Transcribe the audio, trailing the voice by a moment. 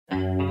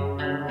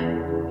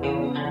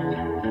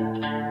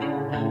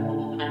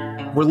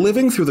We're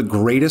living through the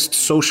greatest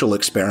social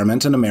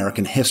experiment in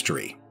American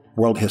history.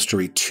 World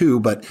history too,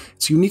 but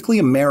it's uniquely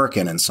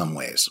American in some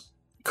ways.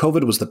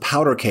 COVID was the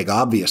powder keg,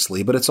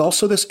 obviously, but it's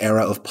also this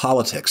era of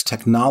politics,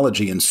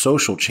 technology, and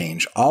social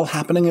change all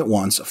happening at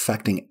once,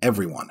 affecting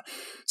everyone.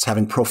 It's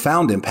having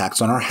profound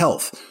impacts on our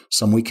health,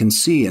 some we can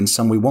see and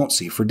some we won't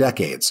see for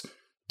decades.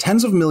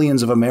 Tens of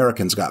millions of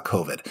Americans got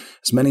COVID.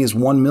 As many as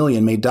 1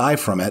 million may die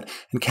from it,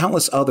 and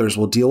countless others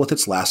will deal with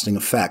its lasting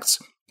effects,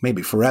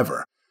 maybe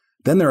forever.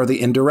 Then there are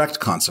the indirect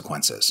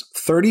consequences.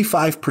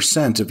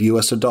 35% of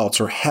U.S.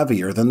 adults are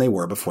heavier than they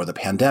were before the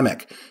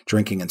pandemic.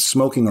 Drinking and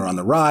smoking are on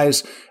the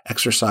rise,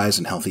 exercise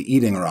and healthy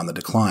eating are on the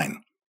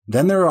decline.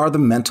 Then there are the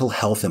mental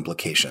health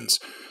implications.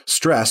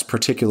 Stress,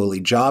 particularly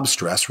job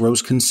stress,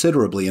 rose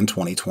considerably in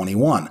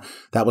 2021.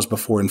 That was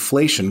before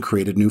inflation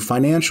created new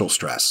financial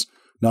stress.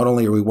 Not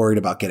only are we worried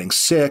about getting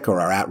sick or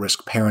our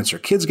at-risk parents or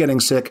kids getting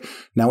sick,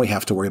 now we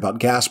have to worry about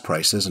gas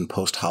prices and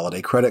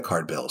post-holiday credit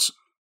card bills.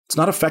 It's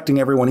not affecting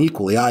everyone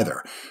equally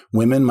either.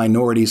 Women,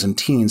 minorities, and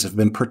teens have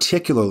been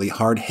particularly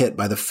hard hit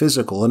by the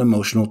physical and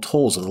emotional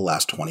tolls of the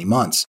last 20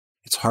 months.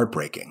 It's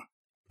heartbreaking.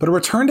 But a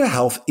return to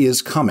health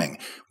is coming.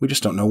 We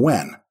just don't know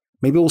when.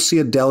 Maybe we'll see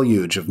a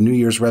deluge of New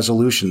Year's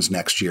resolutions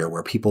next year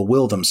where people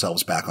will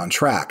themselves back on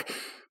track.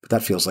 But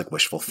that feels like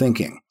wishful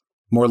thinking.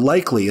 More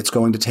likely, it's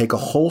going to take a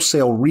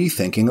wholesale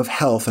rethinking of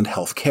health and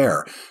health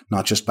care,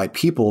 not just by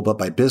people, but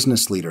by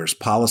business leaders,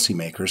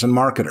 policymakers, and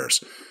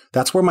marketers.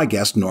 That's where my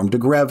guest Norm de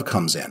Greve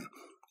comes in.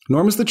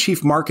 Norm is the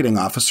chief marketing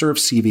officer of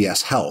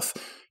CVS Health.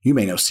 You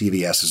may know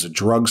CVS as a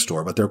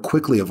drugstore, but they're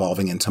quickly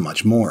evolving into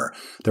much more.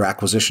 Their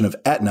acquisition of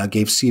Aetna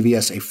gave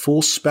CVS a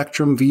full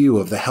spectrum view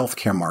of the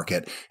healthcare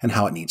market and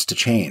how it needs to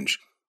change.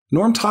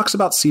 Norm talks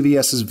about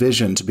CVS's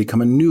vision to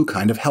become a new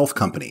kind of health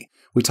company.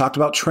 We talked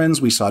about trends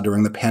we saw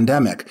during the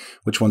pandemic,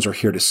 which ones are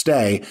here to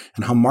stay,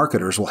 and how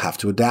marketers will have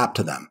to adapt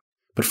to them.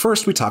 But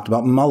first, we talked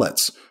about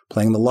mullets,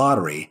 playing the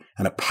lottery,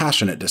 and a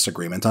passionate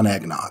disagreement on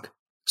eggnog.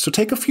 So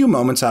take a few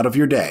moments out of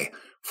your day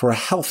for a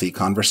healthy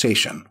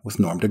conversation with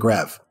Norm de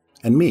Greve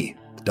and me,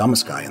 the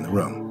dumbest guy in the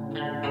room.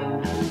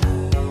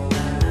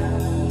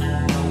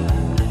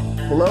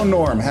 Hello,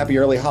 Norm. Happy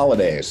early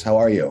holidays. How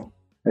are you?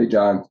 Hey,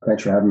 John.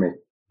 Thanks for having me.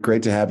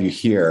 Great to have you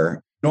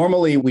here.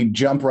 Normally, we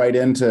jump right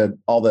into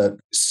all the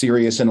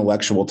serious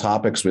intellectual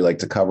topics we like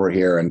to cover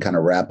here and kind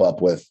of wrap up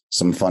with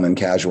some fun and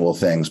casual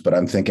things. But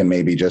I'm thinking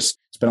maybe just,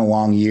 it's been a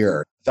long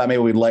year. Thought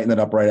maybe we'd lighten it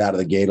up right out of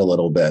the gate a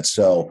little bit.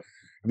 So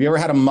have you ever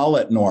had a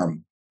mullet,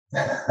 Norm? I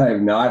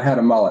have not had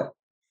a mullet.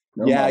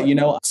 No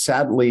mullet.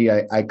 Sadly,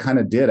 I kind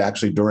of did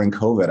actually during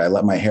COVID. I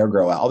let my hair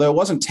grow out, although it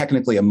wasn't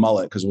technically a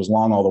mullet because it was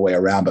long all the way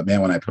around. But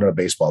man, when I put on a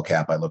baseball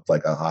cap, I looked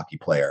like a hockey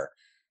player.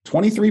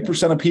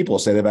 23% of people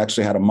say they've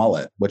actually had a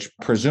mullet, which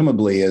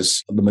presumably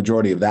is the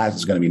majority of that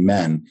is going to be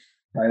men.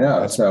 I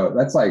know. So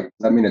that's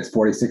it's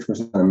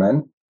 46% of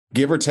men.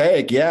 Give or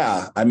take.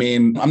 Yeah. I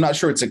mean, I'm not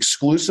sure it's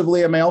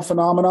exclusively a male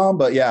phenomenon,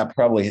 but yeah,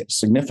 probably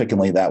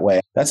significantly that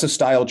way. That's a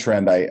style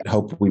trend I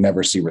hope we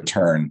never see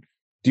return.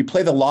 Do you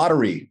play the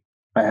lottery?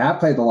 I have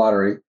played the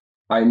lottery.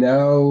 I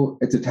know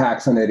it's a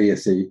tax on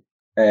idiocy,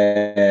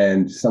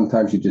 and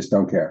sometimes you just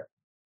don't care.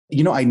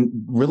 I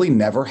really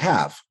never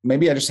have.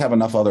 Maybe I just have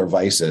enough other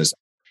vices.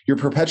 You're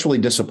perpetually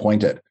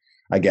disappointed,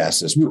 I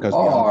guess. Is because you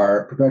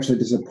are perpetually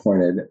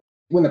disappointed.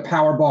 When the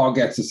Powerball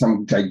gets to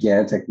some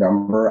gigantic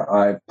number,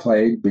 I've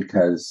played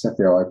because I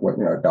feel like, $1,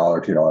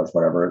 $2,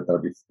 whatever,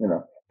 that'll be,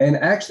 And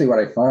actually what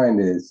I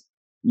find is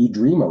you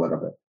dream a little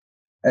bit.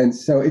 And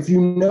so if you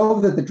know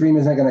that the dream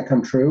isn't going to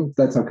come true,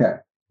 that's okay.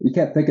 You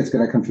can't think it's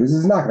going to come true. This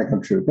is not going to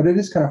come true, but it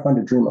is kind of fun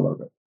to dream a little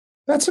bit.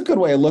 That's a good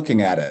way of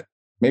looking at it.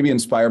 Maybe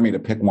inspire me to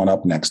pick one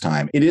up next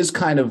time. It is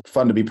kind of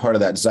fun to be part of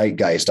that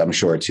zeitgeist, I'm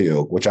sure,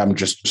 too, which I'm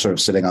just sort of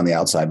sitting on the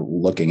outside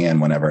looking in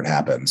whenever it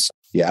happens.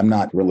 Yeah, I'm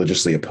not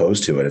religiously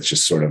opposed to it. It's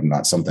just sort of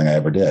not something I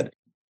ever did.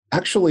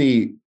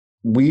 Actually,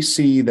 we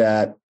see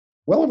that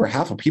well over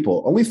half of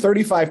people, only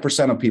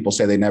 35% of people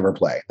say they never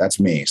play. That's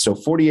me. So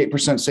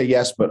 48% say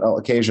yes, but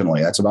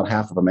occasionally. That's about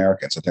half of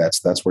Americans. I think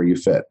that's where you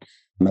fit.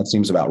 And that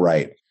seems about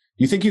right.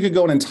 Do you think you could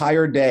go an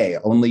entire day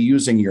only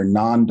using your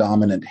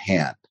non-dominant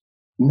hand?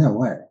 No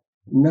way.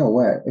 No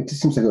way. It just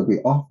seems like it would be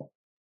awful.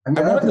 I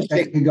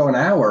could go an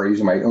hour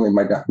using my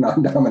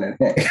non-dominant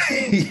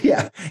hand.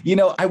 Yeah.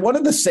 I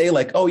wanted to say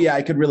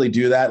I could really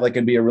do that.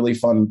 It'd be a really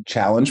fun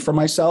challenge for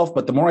myself.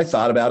 But the more I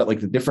thought about it,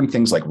 the different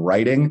things like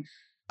writing,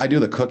 I do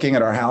the cooking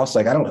at our house.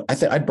 I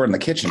think I'd burn the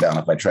kitchen down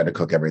if I tried to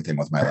cook everything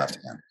with my left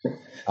hand. Just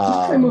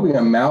try moving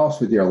a mouse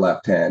with your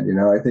left hand.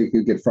 I think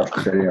you'd get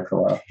frustrated after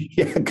a while.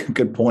 Yeah.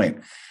 Good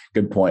point.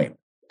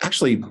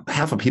 Actually,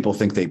 half of people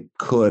think they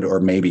could or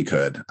maybe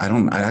could. I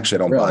don't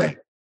buy it.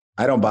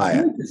 I don't buy it.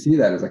 I'd like to see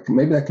that as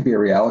maybe that could be a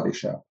reality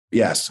show.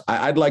 Yes.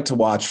 I'd like to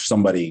watch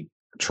somebody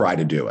try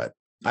to do it.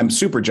 I'm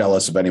super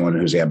jealous of anyone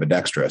who's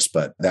ambidextrous,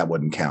 but that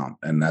wouldn't count.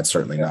 And that's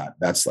certainly not.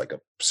 That's like a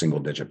single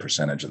digit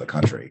percentage of the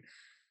country.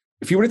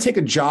 If you were to take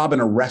a job in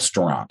a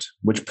restaurant,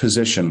 which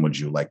position would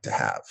you like to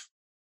have?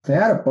 If I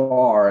had a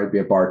bar, I'd be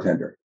a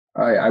bartender.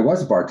 I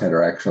was a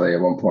bartender actually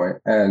at one point.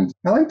 And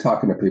I like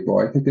talking to people.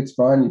 I think it's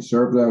fun. You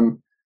serve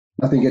them.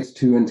 Nothing gets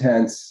too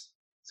intense.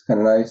 It's kind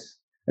of nice.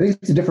 I think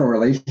it's a different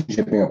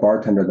relationship being a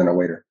bartender than a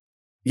waiter.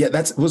 Yeah,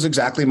 that was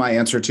exactly my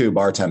answer too,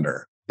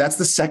 bartender. That's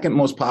the second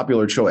most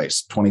popular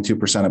choice.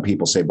 22% of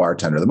people say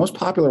bartender. The most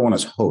popular one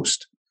is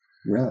host.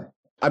 Really?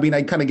 I mean,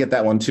 I kind of get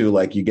that one too.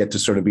 Like you get to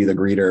sort of be the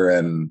greeter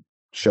and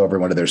show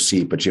everyone to their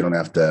seat, but you don't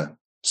have to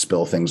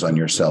spill things on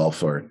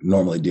yourself or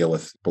normally deal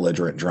with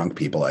belligerent drunk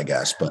people, I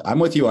guess. But I'm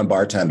with you on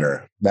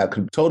bartender. That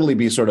could totally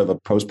be sort of a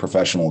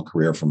post-professional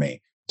career for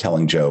me,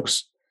 telling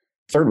jokes.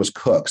 Third was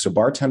cook. So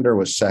bartender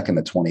was second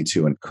at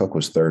 22 and cook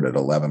was third at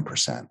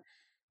 11%.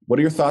 What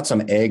are your thoughts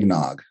on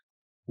eggnog?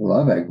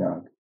 Love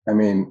eggnog. I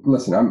mean,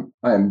 listen,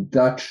 I'm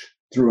Dutch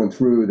through and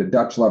through. The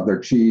Dutch love their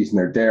cheese and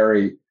their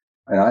dairy,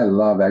 and I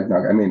love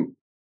eggnog. I mean,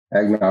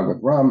 eggnog with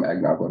rum,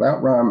 eggnog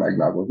without rum,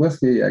 eggnog with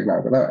whiskey,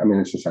 eggnog without. I mean,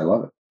 it's just, I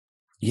love it.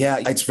 Yeah,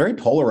 it's very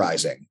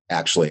polarizing,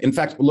 actually. In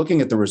fact,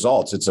 looking at the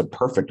results, it's a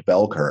perfect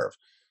bell curve.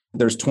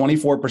 There's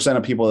 24%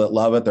 of people that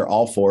love it. They're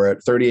all for it.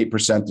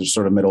 38% is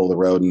sort of middle of the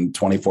road and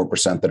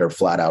 24% that are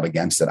flat out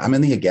against it. I'm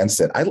in the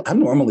against it. I'm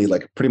normally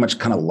like pretty much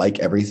kind of like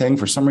everything.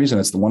 For some reason,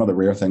 it's one of the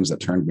rare things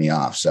that turned me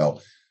off. So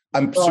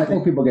I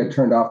think people get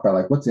turned off by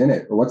like, what's in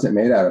it or what's it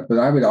made out of? But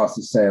I would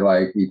also say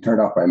like, you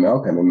turned off by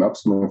milk. I mean,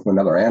 milk's coming from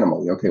another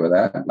animal. You okay with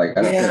that? Like,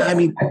 I don't yeah, I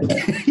mean,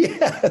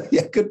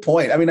 yeah, good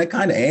point. I mean, I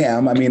kind of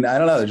am. I mean, I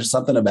don't know. There's just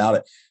something about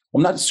it.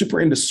 I'm not super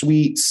into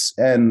sweets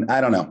and I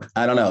don't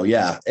know.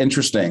 Yeah.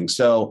 Interesting.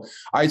 So, all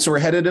right. So we're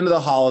headed into the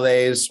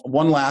holidays.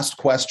 One last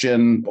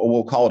question.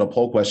 We'll call it a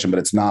poll question, but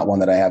it's not one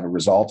that I have a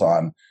result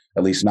on,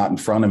 at least not in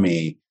front of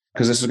me,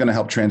 because this is going to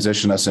help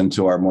transition us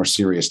into our more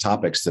serious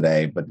topics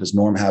today. But does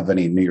Norm have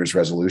any New Year's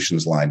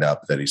resolutions lined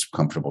up that he's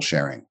comfortable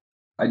sharing?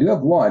 I do have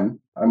one.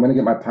 I'm going to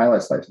get my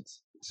pilot's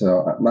license.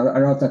 So I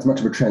don't know if that's much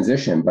of a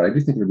transition, but I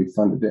do think it would be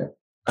fun to do.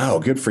 Oh,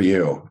 good for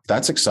you.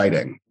 That's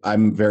exciting.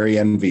 I'm very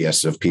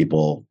envious of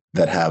people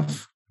that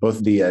have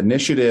both the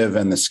initiative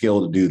and the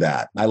skill to do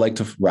that. I like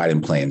to ride in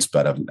planes,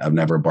 but I've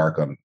never embarked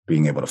on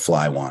being able to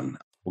fly one.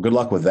 Well, good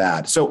luck with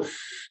that. So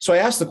I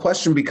asked the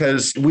question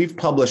because we've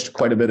published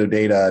quite a bit of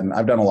data, and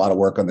I've done a lot of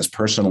work on this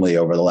personally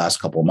over the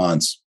last couple of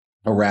months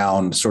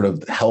around sort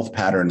of health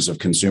patterns of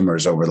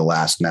consumers over the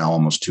last now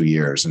almost 2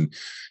 years. And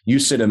you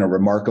sit in a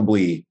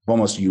remarkably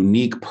almost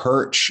unique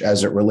perch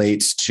as it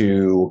relates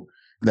to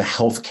the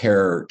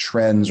healthcare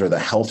trends or the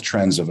health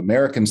trends of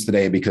Americans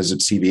today, because at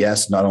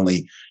CVS, not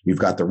only you've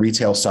got the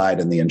retail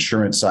side and the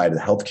insurance side, the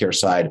healthcare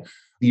side,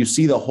 you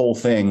see the whole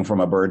thing from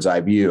a bird's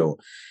eye view.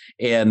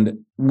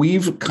 And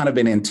we've kind of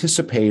been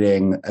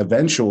anticipating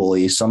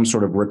eventually some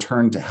sort of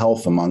return to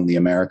health among the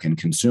American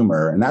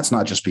consumer. And that's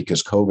not just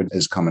because COVID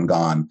has come and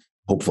gone,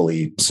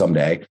 hopefully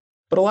someday.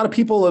 But a lot of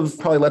people have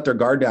probably let their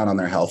guard down on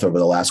their health over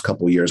the last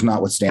couple of years,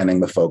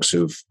 notwithstanding the folks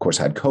who've, of course,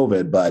 had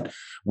COVID. But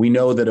we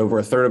know that over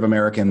a third of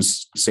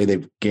Americans say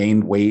they've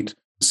gained weight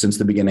since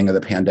the beginning of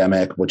the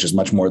pandemic, which is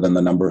much more than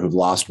the number who've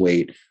lost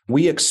weight.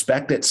 We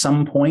expect at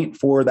some point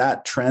for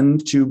that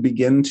trend to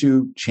begin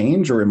to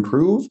change or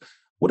improve.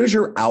 What is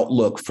your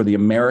outlook for the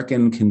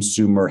American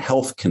consumer,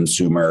 health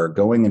consumer,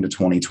 going into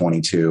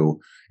 2022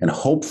 and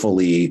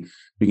hopefully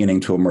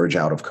beginning to emerge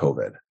out of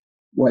COVID?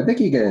 Well, I think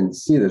you can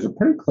see there's a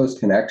pretty close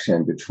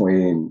connection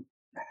between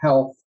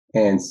health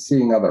and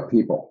seeing other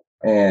people.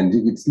 And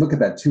you can look at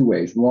that two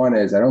ways. One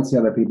is I don't see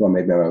other people, and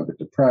maybe I'm a bit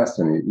depressed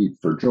and you eat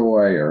for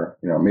joy, or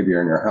maybe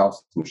you're in your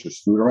house and there's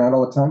just food around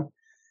all the time.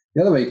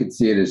 The other way you could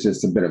see it is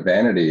just a bit of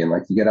vanity. And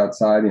like you get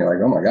outside and you're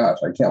like, oh my gosh,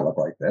 I can't look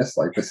like this.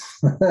 Like this,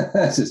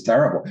 this is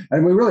terrible.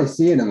 And we really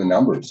see it in the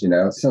numbers,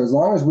 So as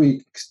long as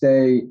we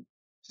stay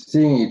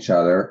seeing each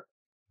other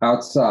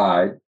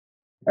outside,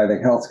 I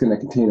think health's going to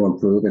continue to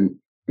improve. And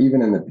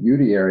even in the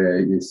beauty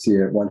area, you see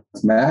it once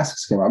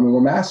masks came out. I mean,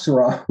 when masks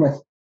are on,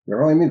 they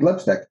only need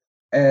lipstick.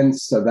 And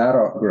so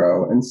that'll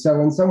grow. And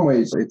so in some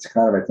ways, it's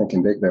kind of, I think,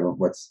 indicative of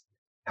what's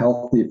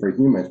healthy for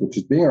humans, which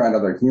is being around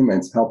other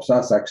humans helps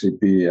us actually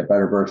be a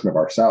better version of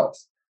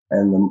ourselves.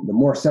 And the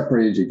more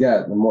separated you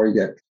get, the more you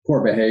get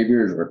poor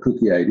behaviors or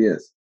kooky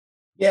ideas.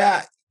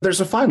 Yeah.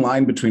 There's a fine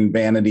line between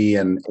vanity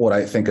and what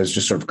I think is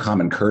just sort of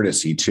common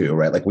courtesy too,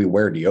 right? Like we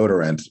wear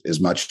deodorant as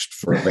much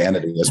for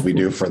vanity as we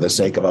do for the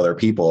sake of other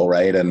people,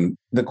 right? And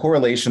the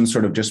correlation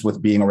sort of just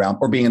with being around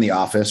or being in the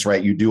office,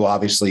 right? You do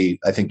obviously,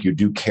 I think you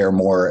do care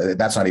more.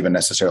 That's not even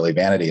necessarily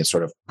vanity. It's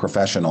sort of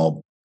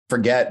professional.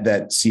 Forget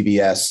that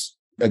CVS,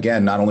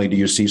 again, not only do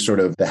you see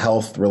sort of the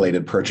health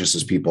related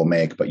purchases people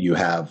make, but you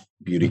have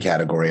beauty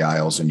category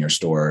aisles in your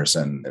stores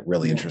and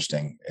really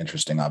interesting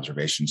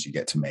observations you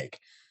get to make.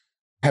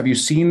 Have you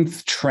seen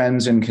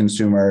trends in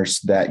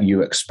consumers that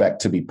you expect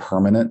to be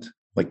permanent,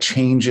 like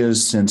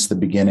changes since the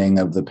beginning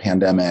of the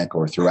pandemic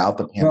or throughout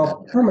the pandemic?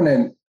 Well,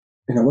 permanent,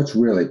 what's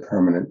really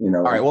permanent?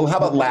 All right. Well, how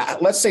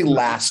about let's say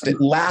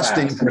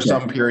lasting for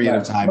some period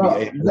of time.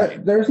 Well,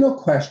 there's no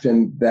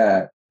question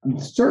that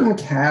certain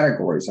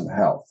categories of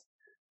health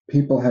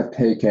people have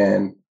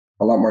taken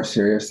a lot more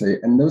seriously.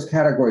 And those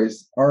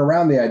categories are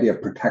around the idea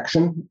of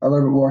protection a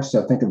little bit more.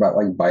 So think about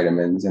like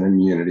vitamins and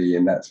immunity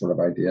and that sort of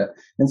idea.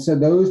 And so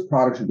those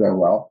products are doing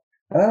well.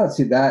 And I don't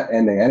see that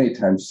ending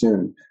anytime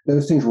soon.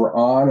 Those things were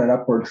on an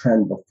upward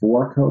trend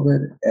before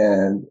COVID,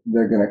 and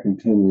they're going to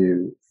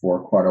continue for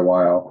quite a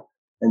while.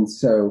 And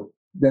so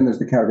then there's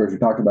the categories we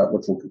talked about,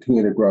 which will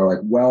continue to grow, like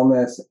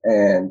wellness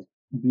and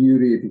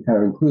beauty, if you kind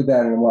of include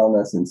that in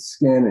wellness, and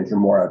skin as you're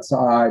more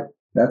outside.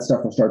 That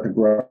stuff will start to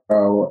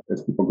grow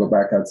as people go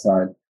back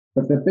outside.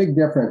 But the big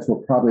difference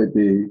will probably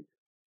be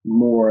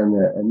more in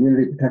the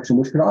immunity protection,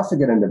 which could also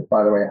get into,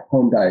 by the way,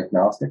 home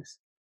diagnostics.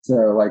 So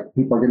like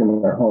people are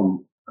getting their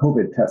home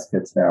COVID test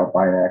kits now,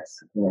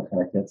 Binax,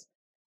 kind of kits.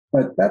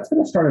 But that's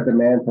going to start a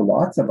demand for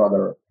lots of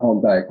other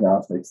home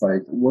diagnostics.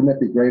 Like, wouldn't it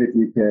be great if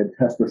you could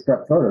test for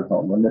strep throat at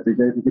home? Wouldn't it be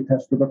great if you could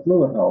test for the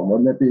flu at home?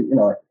 Wouldn't it be,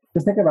 like,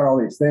 just think about all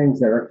these things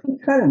that are, you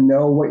kind of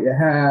know what you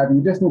have.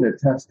 You just need a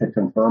test to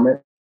confirm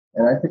it.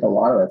 And I think a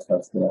lot of that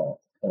stuff's going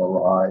to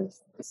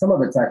rise. Some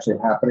of it's actually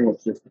happening.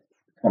 It's just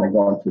kind of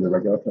going through the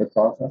regulatory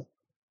process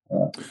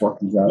before it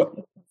comes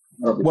out.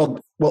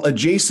 Well,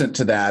 adjacent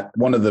to that,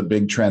 one of the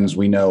big trends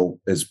we know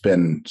has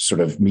been sort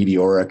of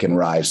meteoric in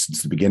rise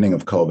since the beginning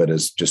of COVID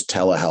is just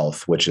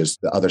telehealth, which is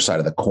the other side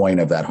of the coin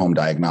of that home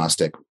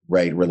diagnostic,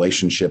 right,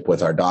 relationship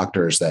with our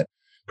doctors that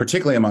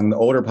particularly among the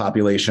older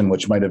population,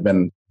 which might have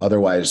been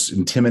otherwise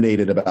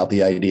intimidated about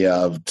the idea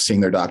of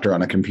seeing their doctor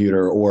on a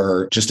computer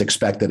or just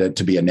expected it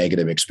to be a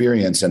negative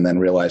experience and then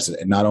realized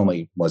that not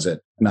only was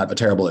it not a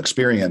terrible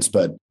experience,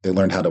 but they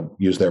learned how to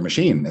use their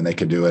machine and they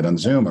could do it on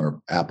Zoom or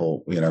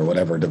Apple,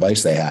 whatever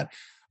device they had.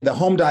 The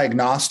home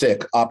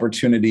diagnostic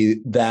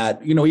opportunity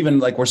that, even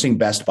like we're seeing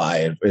Best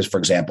Buy is, for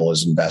example,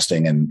 is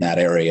investing in that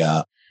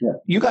area. Yeah.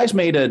 You guys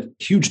made a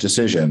huge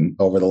decision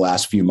over the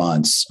last few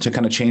months to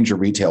kind of change your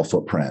retail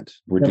footprint.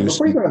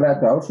 Before you go to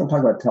that, though, I was going to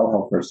talk about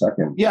telehealth for a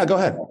second. Yeah, go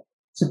ahead.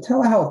 So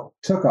telehealth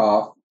took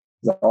off,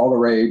 all the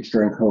rage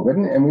during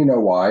COVID, and we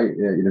know why.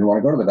 You didn't want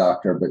to go to the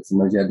doctor, but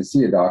sometimes you had to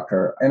see a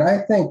doctor. And I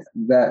think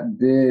that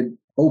did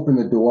open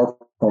the door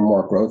for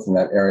more growth in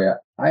that area.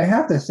 I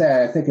have to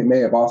say, I think it may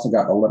have also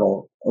gotten a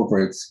little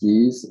over its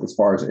skis as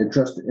far as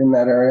interest in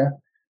that area.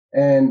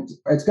 And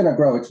it's going to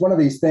grow. It's one of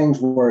these things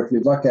where if you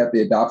look at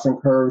the adoption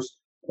curves,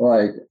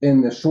 like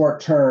in the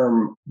short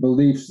term,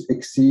 beliefs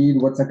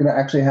exceed what's going to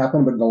actually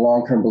happen, but in the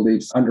long term,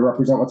 beliefs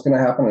underrepresent what's going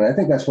to happen. And I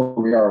think that's where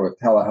we are with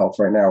telehealth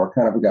right now.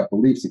 We got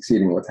beliefs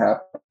exceeding what's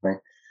happening.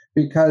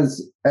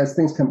 Because as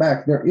things come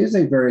back, there is I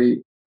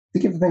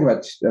think you have to think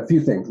about a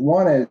few things.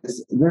 One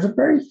is there's a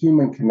very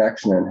human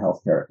connection in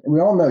healthcare. And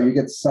we all know you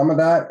get some of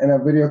that in a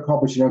video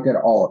call, but you don't get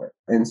all of it.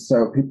 And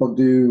so people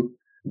do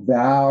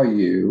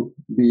value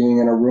being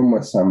in a room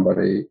with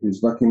somebody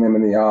who's looking them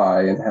in the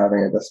eye and having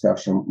a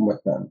discussion with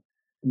them.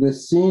 The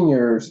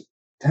seniors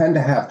tend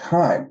to have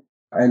time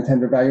and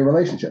tend to value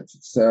relationships.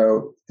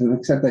 So to the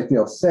extent they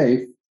feel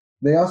safe,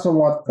 they also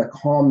want the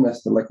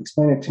calmness to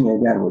explain it to me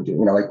again, would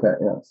you? Like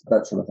that,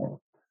 that sort of thing.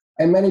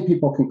 And many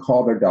people can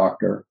call their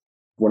doctor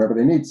whenever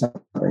they need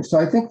something. So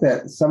I think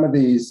that some of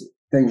these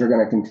things are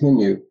going to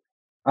continue.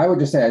 I would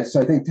just say, so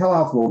I think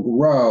telehealth will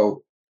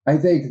grow. I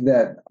think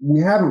that we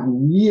haven't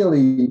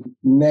really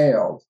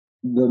nailed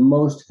the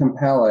most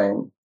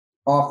compelling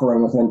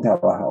offering within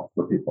telehealth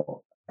for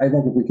people. I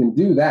think if we can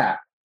do that,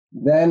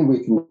 then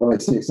we can really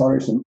see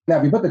acceleration. Now,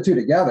 if you put the two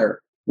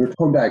together, there's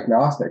home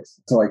diagnostics,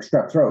 so like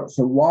strep throat.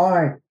 So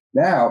why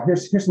now?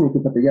 Here's something you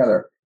can put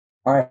together.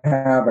 I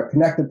have a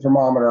connected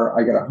thermometer.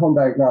 I get a home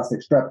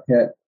diagnostic strep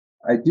kit.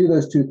 I do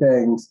those two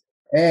things.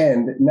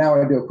 And now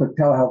I do a quick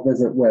telehealth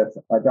visit with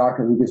a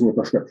doctor who gives me a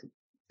prescription.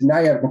 Now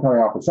you have a compelling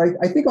offer. So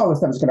I think all this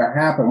stuff is going to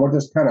happen. We're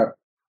just you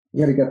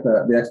got to get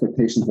the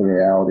expectations and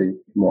reality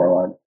more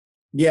aligned.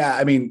 Yeah,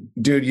 I mean,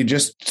 dude, you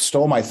just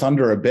stole my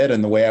thunder a bit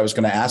in the way I was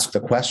going to ask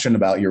the question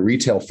about your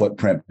retail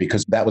footprint,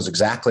 because that was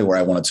exactly where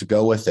I wanted to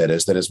go with it,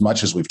 is that as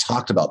much as we've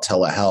talked about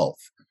telehealth,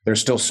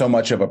 there's still so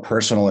much of a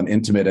personal and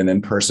intimate and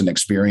in-person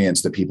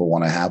experience that people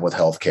want to have with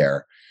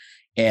healthcare.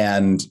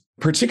 And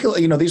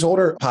particularly, these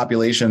older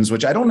populations,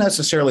 which I don't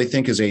necessarily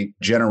think is a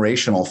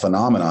generational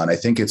phenomenon. I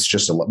think it's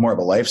just more of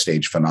a life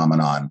stage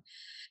phenomenon.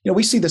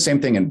 We see the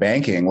same thing in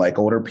banking, like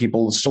older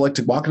people still like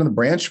to walk into the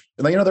branch,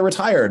 they're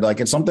retired,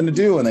 like it's something to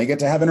do and they get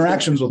to have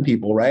interactions with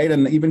people, right?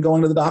 And even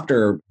going to the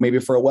doctor, maybe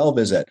for a well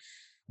visit.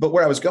 But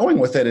where I was going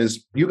with it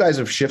is you guys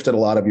have shifted a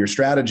lot of your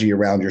strategy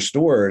around your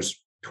stores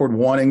toward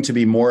wanting to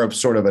be more of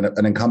sort of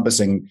an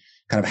encompassing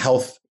kind of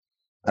health.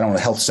 I don't know,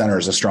 health center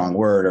is a strong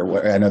word,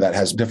 or I know that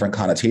has different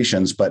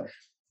connotations, but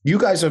you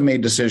guys have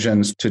made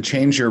decisions to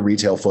change your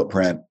retail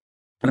footprint.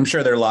 And I'm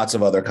sure there are lots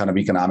of other kind of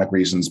economic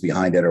reasons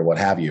behind it or what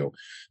have you.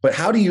 But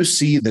how do you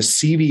see the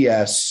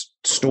CVS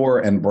store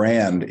and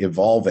brand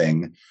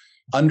evolving,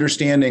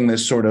 understanding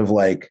this sort of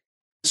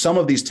some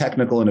of these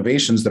technical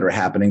innovations that are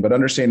happening, but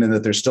understanding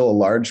that there's still a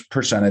large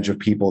percentage of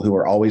people who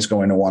are always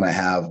going to want to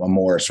have a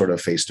more sort of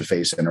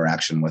face-to-face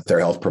interaction with their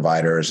health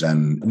providers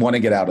and want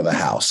to get out of the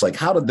house?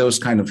 How did those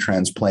kind of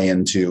trends play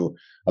into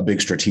a big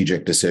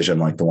strategic decision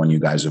like the one you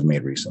guys have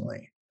made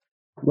recently?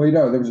 Well,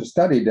 there was a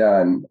study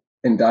done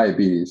in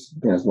diabetes,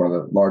 it's one of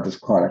the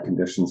largest chronic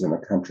conditions in the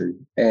country,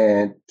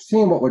 and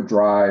seeing what would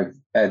drive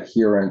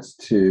adherence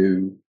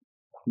to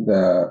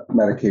the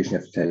medication you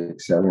have to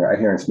take. So,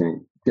 adherence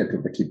meaning get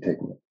people to keep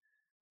taking it.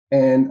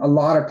 And a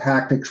lot of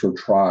tactics were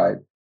tried.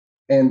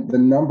 And the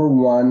number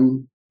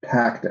one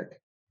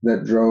tactic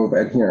that drove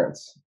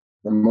adherence,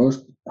 the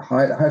most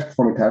highest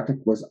performing tactic,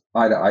 was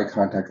eye-to-eye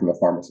contact from the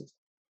pharmacist.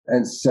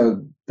 And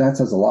so that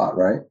says a lot,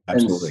 right?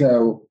 Absolutely. And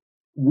so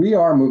we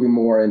are moving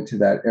more into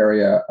that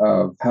area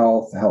of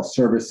health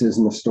services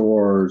in the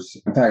stores.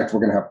 In fact,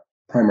 we're going to have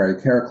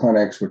primary care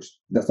clinics, which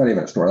that's not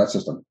even a store, that's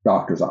just a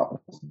doctor's office.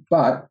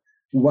 But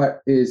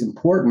what is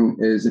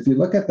important is if you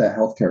look at the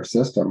healthcare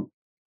system,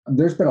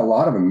 there's been a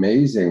lot of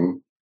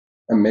amazing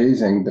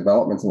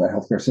developments in the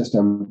healthcare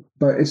system,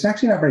 but it's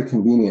actually not very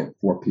convenient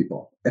for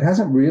people. It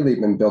hasn't really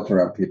been built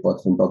around people.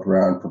 It's been built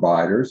around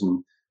providers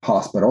and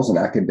hospitals and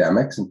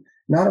academics, and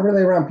not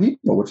really around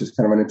people, which is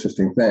kind of an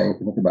interesting thing if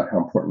you think about how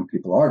important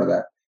people are to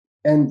that.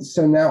 And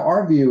so now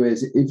our view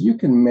is if you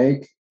can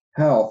make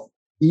health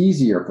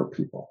easier for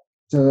people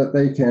so that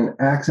they can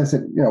access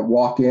it,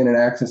 walk in and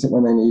access it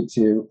when they need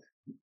to,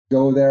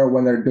 go there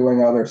when they're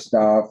doing other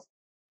stuff,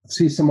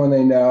 see someone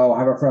they know,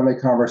 have a friendly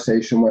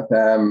conversation with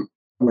them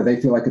where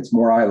they feel like it's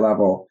more eye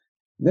level,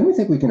 then we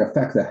think we can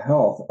affect the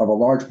health of a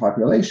large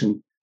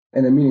population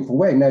in a meaningful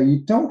way. Now, you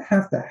don't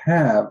have to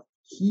have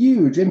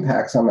huge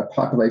impacts on the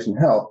population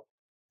health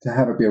to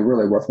have it be a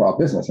really worthwhile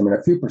business. I mean,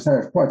 a few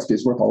percentage points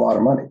is worth a lot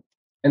of money.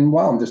 And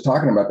while I'm just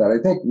talking about that,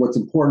 I think what's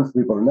important for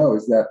people to know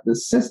is that the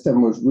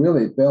system was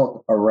really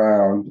built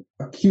around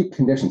acute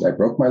conditions. I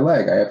broke my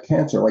leg, I have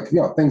cancer,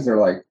 things that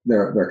are like,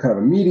 they're kind of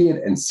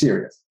immediate and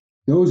serious.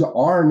 Those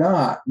are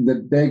not the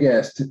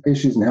biggest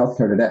issues in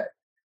healthcare today.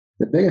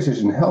 The biggest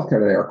issues in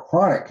healthcare today are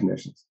chronic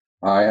conditions.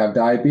 I have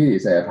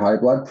diabetes, I have high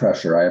blood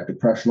pressure, I have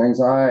depression,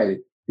 anxiety.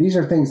 These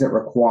are things that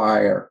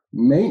require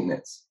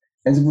maintenance.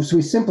 And so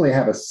we simply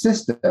have a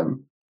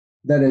system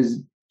that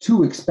is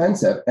too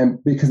expensive,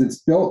 and because it's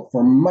built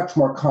for much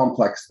more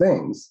complex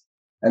things.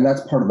 And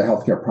that's part of the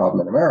healthcare problem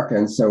in America.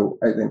 And so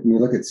I think when you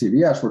look at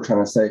CVS, we're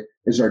trying to say,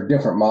 is there a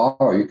different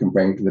model you can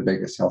bring to the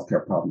biggest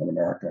healthcare problem in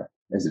America?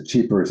 Is it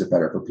cheaper? Is it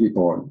better for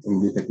people?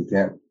 And we think we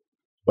can.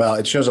 Well,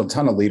 it shows a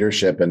ton of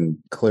leadership and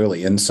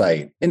clearly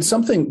insight. And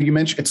something you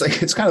mentioned,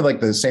 it's kind of like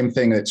the same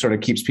thing that sort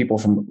of keeps people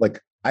from,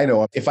 like, I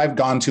know if I've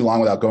gone too long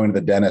without going to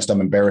the dentist,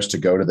 I'm embarrassed to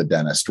go to the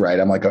dentist, right?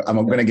 I'm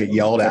going to get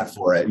yelled at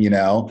for it,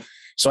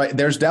 So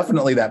there's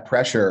definitely that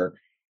pressure.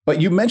 But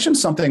you mentioned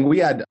something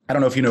I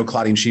don't know if you know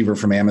Claudine Cheever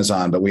from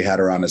Amazon, but we had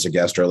her on as a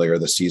guest earlier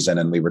this season.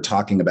 And we were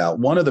talking about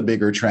one of the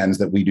bigger trends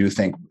that we do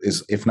think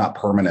is, if not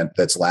permanent,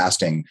 that's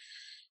lasting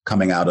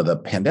coming out of the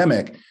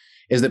pandemic,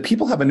 is that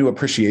people have a new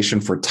appreciation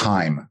for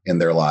time in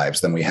their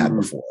lives than we had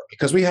before,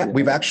 because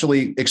we've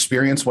actually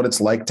experienced what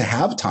it's like to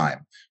have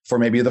time for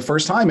maybe the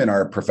first time in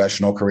our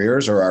professional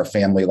careers or our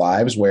family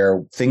lives,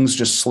 where things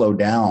just slow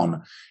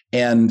down.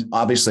 And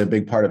obviously a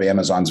big part of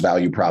Amazon's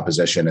value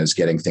proposition is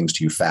getting things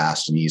to you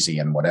fast and easy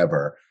and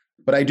whatever.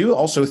 But I do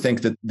also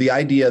think that the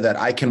idea that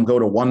I can go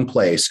to one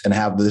place and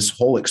have this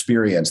whole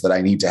experience that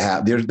I need to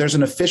have, there's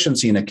an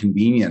efficiency and a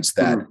convenience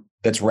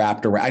that's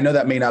wrapped around. I know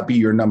that may not be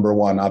your number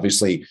one,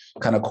 obviously,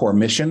 kind of core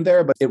mission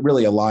there, but it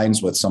really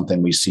aligns with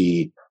something we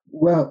see.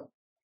 Well,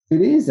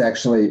 it is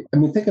actually. I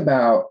mean, think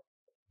about,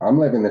 I'm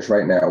living this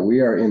right now.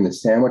 We are in the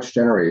sandwich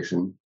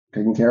generation,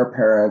 taking care of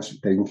parents,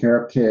 taking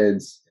care of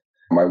kids.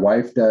 My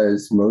wife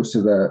does most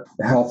of the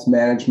health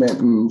management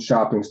and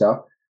shopping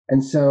stuff.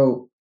 And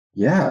so,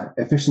 yeah,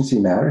 efficiency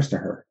matters to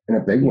her in a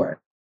big way.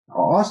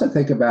 I'll also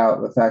think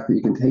about the fact that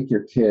you can take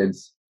your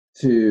kids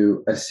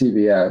to a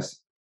CVS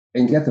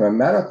and get them a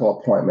medical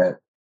appointment,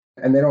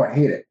 and they don't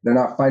hate it. They're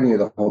not fighting you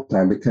the whole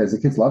time, because the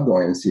kids love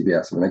going to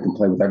CVS when they can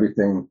play with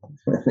everything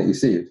that you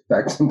see. In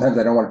fact, sometimes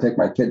I don't want to take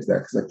my kids there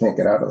because I can't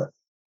get out of it.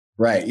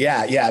 Right.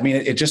 Yeah. I mean,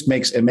 it just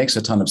makes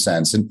a ton of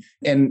sense.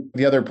 And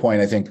the other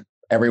point, I think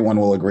everyone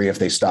will agree if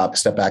they step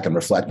back and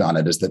reflect on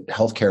it, is that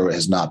healthcare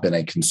has not been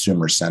a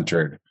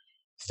consumer-centered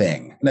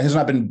thing. And it has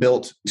not been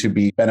built to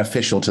be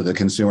beneficial to the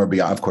consumer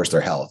beyond, of course,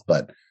 their health.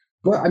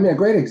 Well, I mean, a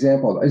great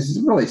example, this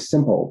is really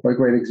simple, but a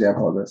great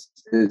example of this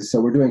is,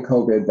 so we're doing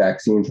COVID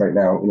vaccines right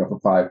now, for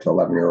 5 to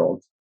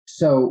 11-year-olds.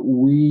 So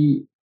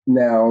we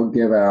now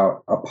give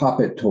out a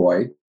Pop-It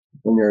toy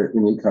when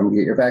you come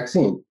get your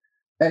vaccine.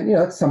 And,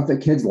 it's something,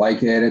 kids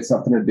like it. It's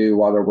something to do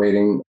while they're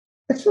waiting.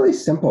 It's really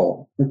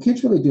simple. The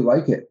kids really do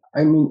like it.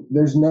 I mean,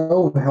 there's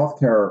no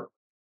healthcare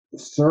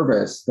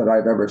service that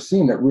I've ever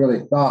seen that really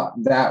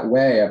thought that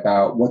way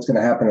about what's going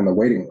to happen in the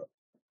waiting room.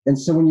 And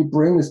so when you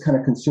bring this kind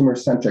of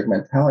consumer-centric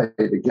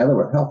mentality together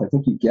with health, I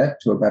think you get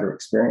to a better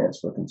experience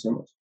for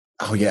consumers.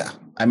 Oh, yeah.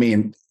 I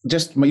mean,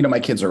 just, my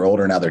kids are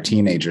older now, they're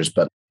teenagers,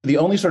 but the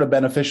only sort of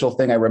beneficial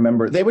thing I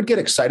remember, they would get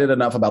excited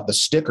enough about the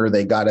sticker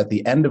they got at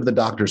the end of the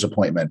doctor's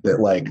appointment that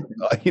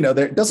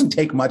there doesn't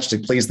take much to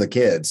please the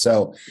kids.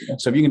 So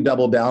if you can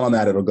double down on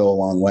that, it'll go a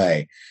long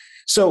way.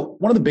 So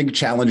one of the big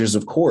challenges,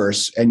 of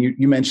course, and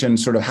you mentioned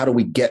sort of how do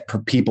we get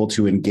people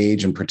to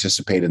engage and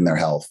participate in their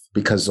health?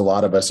 Because a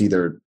lot of us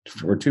either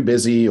we're too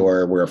busy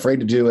or we're afraid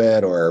to do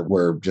it or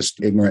we're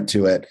just ignorant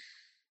to it.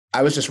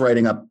 I was just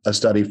writing up a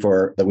study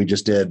that we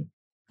just did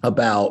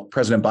about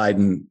President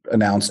Biden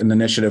announced an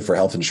initiative for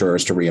health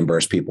insurers to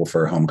reimburse people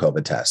for home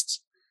COVID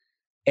tests.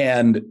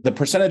 And the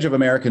percentage of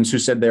Americans who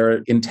said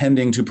they're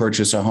intending to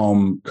purchase a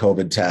home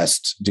COVID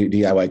test,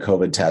 DIY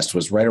COVID test,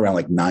 was right around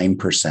like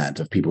 9%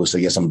 of people who say,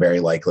 yes, I'm very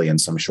likely in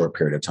some short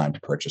period of time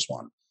to purchase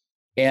one.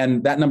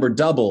 And that number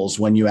doubles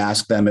when you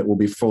ask them it will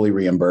be fully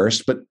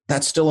reimbursed, but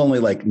that's still only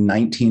like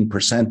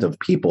 19% of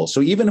people.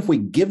 So even if we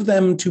give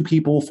them to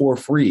people for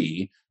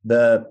free,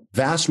 the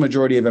vast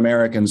majority of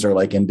Americans are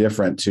like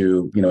indifferent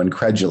to,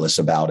 incredulous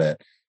about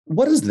it.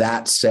 What does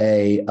that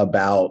say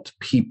about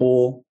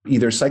people,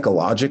 either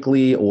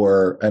psychologically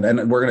or,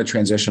 and we're going to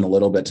transition a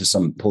little bit to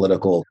some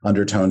political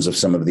undertones of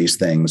some of these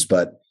things,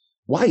 but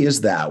why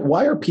is that?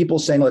 Why are people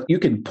saying, like, you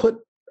can put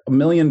 1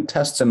 million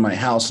tests in my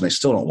house and I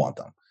still don't want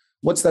them?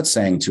 What's that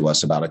saying to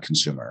us about a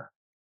consumer?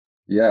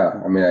 Yeah,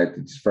 I mean,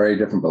 it's very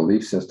different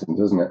belief systems,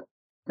 isn't it?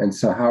 And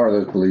so how are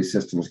those belief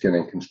systems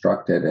getting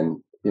constructed?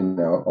 And,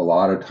 a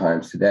lot of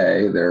times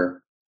today,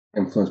 they're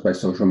influenced by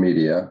social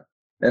media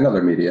and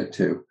other media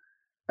too.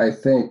 I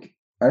think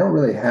I don't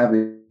really have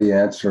the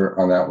answer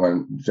on that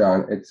one,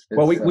 John.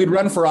 Well, we'd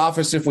run for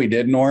office if we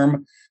did,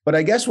 Norm. But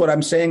I guess what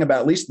I'm saying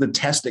about at least the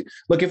testing,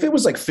 look, if it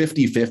was like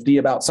 50-50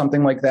 about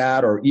something like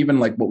that, or even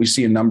like what we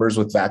see in numbers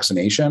with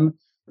vaccination,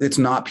 it's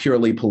not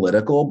purely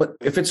political. But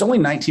if it's only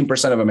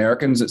 19% of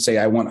Americans that say,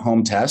 I want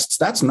home tests,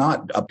 that's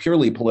not a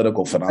purely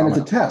political phenomenon.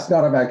 And it's a test,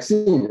 not a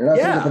vaccine. You're not going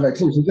to get the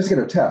vaccine. So just get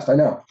a test. I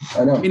know.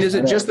 I mean, is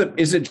it just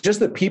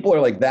that people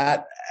are like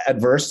that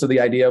adverse to the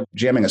idea of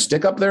jamming a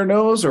stick up their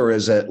nose? Or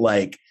is it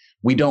like,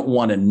 we don't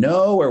want to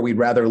know, or we'd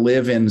rather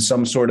live in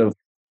some sort of,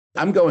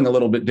 I'm going a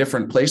little bit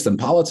different place than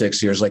politics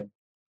here. Is like,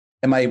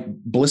 am I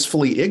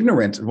blissfully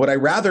ignorant? Would I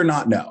rather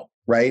not know?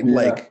 Right. Yeah.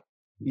 Like,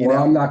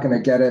 I'm not going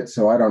to get it,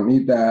 so I don't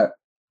need that.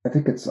 I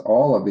think it's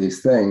all of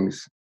these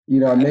things,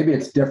 maybe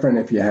it's different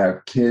if you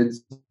have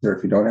kids or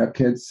if you don't have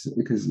kids,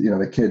 because,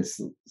 the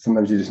kids,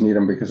 sometimes you just need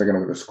them because they're going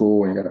to go to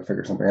school and you got to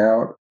figure something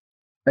out.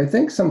 I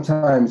think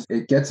sometimes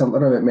it gets a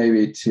little bit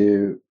maybe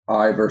to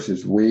I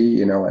versus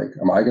we, like,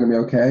 am I going to be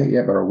okay?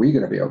 Yeah, but are we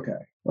going to be okay?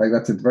 Like,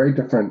 that's a very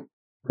different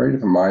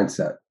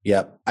mindset.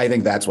 Yep. I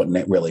think that's what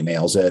really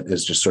nails it,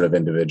 is just sort of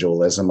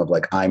individualism of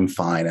like, I'm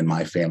fine in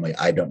my family.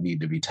 I don't need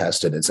to be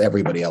tested. It's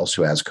everybody else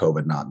who has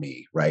COVID, not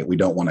me. Right. We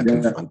don't want to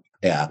confront.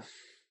 Yeah.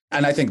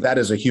 And I think that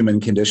is a human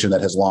condition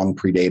that has long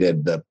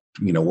predated the,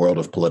 world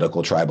of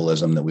political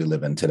tribalism that we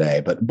live in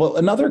today. But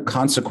another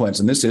consequence,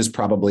 and this is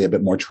probably a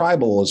bit more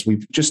tribal, is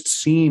we've just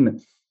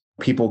seen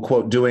people,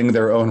 quote, doing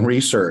their own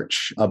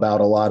research about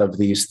a lot of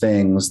these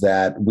things,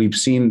 that we've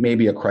seen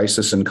maybe a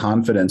crisis in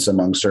confidence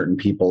among certain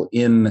people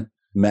in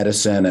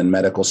medicine and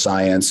medical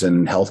science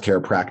and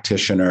healthcare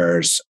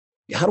practitioners.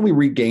 How do we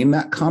regain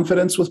that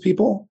confidence with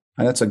people?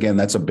 And that's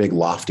a big,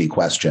 lofty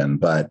question,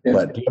 but do you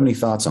have any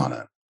thoughts on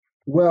it?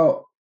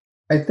 Well,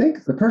 I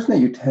think the person that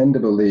you tend to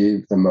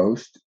believe the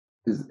most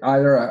is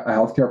either a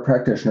healthcare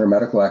practitioner, a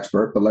medical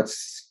expert, but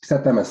let's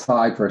set them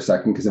aside for a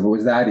second, because if it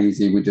was that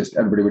easy,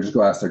 everybody would just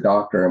go ask their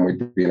doctor and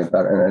we'd be in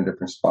a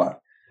different spot.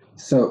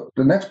 So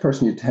the next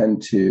person you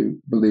tend to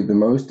believe the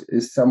most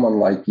is someone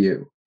like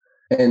you.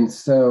 And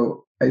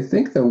so I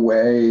think the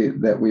way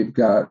that we've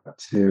got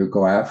to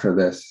go after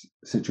this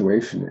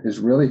situation is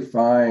really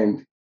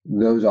find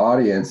those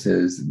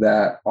audiences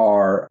that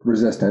are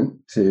resistant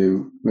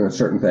to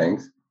certain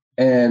things,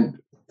 and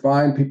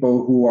find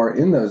people who are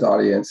in those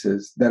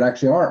audiences that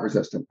actually aren't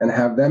resistant and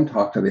have them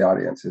talk to the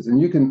audiences.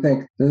 And you can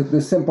think the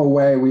simple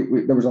way,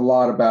 there was a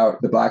lot about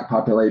the Black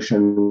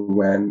population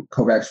when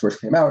COVAX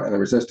first came out and the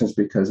resistance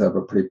because of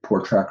a pretty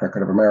poor track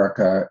record of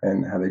America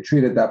and how they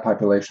treated that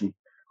population.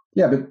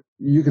 Yeah, but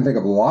you can think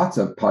of lots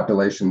of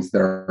populations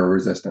that are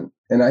resistant.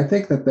 And I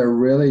think that they're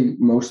really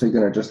mostly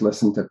going to just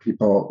listen to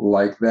people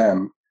like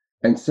them.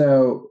 And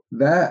so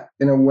that,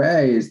 in a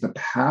way, is the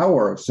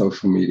power of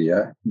social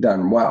media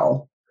done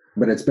well,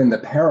 but it's been the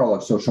peril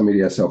of social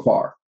media so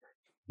far.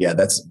 Yeah,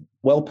 that's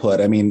well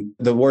put. I mean,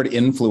 the word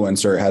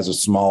influencer has a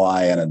small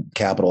I and a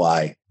capital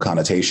I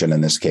connotation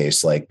in this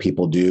case, like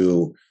people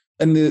do.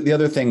 And the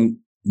other thing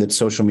that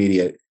social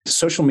media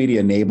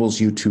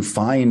enables you to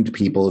find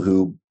people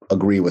who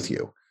agree with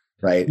you,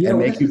 right? And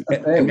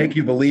make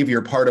you believe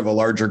you're part of a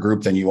larger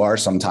group than you are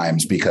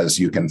sometimes, because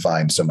you can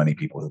find so many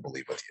people who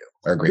believe with you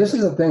or agree. This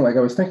is the thing. Like,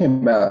 I was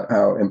thinking about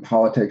how in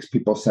politics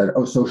people said,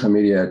 "Oh, social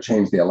media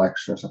changed the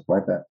election" or something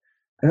like that.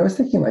 And I was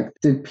thinking, like,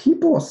 did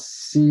people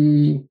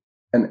see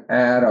an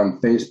ad on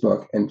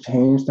Facebook and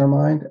change their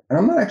mind? And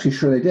I'm not actually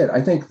sure they did.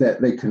 I think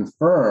that they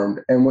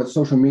confirmed, and what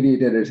social media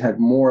did is had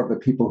more of the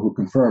people who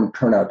confirmed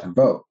turn out to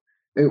vote.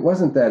 It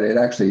wasn't that it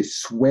actually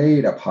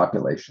swayed a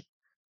population.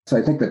 So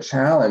I think the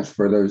challenge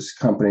for those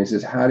companies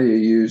is, how do you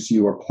use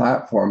your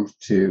platforms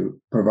to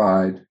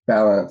provide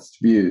balanced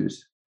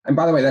views? And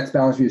by the way, that's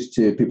balanced views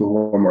to people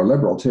who are more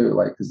liberal too,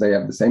 like, because they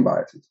have the same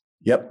biases.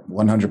 Yep,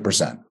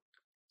 100%.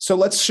 So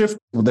let's shift.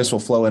 This will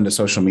flow into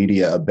social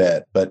media a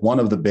bit, but one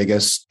of the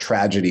biggest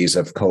tragedies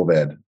of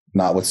COVID,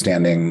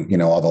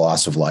 notwithstanding, all the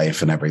loss of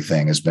life and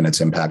everything, has been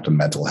its impact on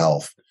mental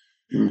health.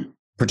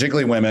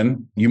 particularly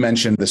women. You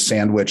mentioned the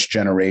sandwich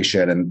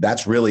generation, and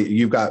that's really,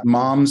 you've got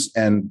moms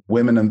and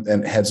women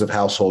and heads of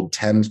household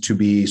tend to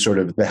be sort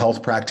of the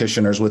health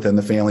practitioners within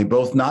the family,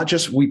 both not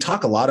just, we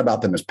talk a lot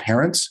about them as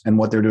parents and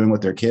what they're doing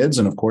with their kids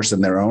and of course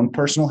in their own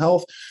personal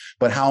health,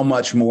 but how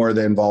much more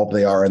involved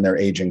they are in their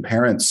aging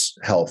parents'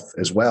 health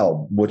as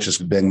well, which has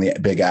been the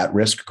big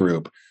at-risk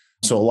group.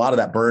 So a lot of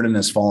that burden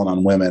has fallen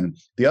on women.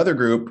 The other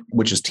group,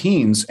 which is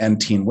teens and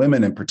teen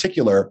women in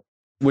particular,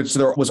 which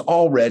there was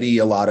already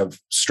a lot of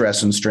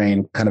stress and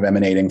strain kind of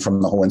emanating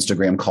from the whole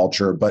Instagram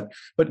culture. But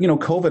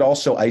COVID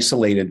also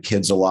isolated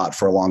kids a lot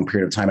for a long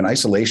period of time. And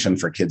isolation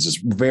for kids is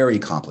very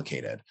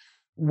complicated.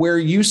 Where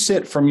you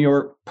sit from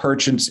your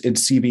perch at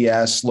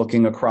CVS,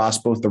 looking across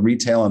both the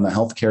retail and the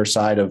healthcare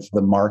side of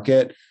the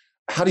market,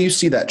 how do you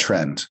see that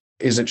trend?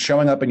 Is it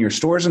showing up in your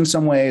stores in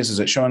some ways? Is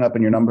it showing up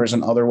in your numbers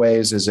in other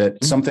ways? Is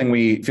it something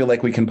we feel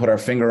like we can put our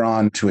finger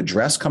on to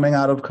address coming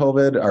out of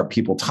COVID? Are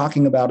people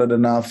talking about it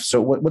enough?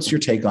 So what's your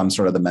take on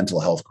sort of the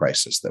mental health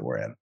crisis that we're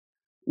in?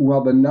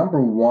 Well, the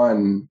number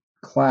one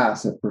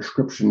class of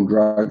prescription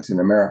drugs in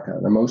America,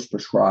 the most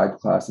prescribed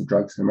class of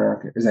drugs in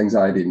America, is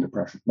anxiety and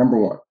depression. Number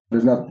one.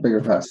 There's not a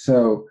bigger class.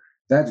 So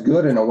that's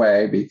good in a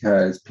way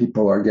because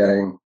people are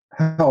getting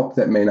help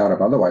that may not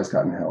have otherwise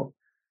gotten help.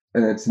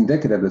 And it's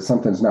indicative that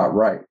something's not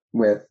right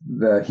with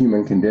the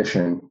human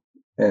condition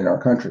in our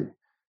country.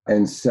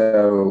 And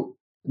so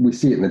we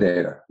see it in the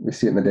data. We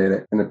see it in the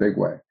data in a big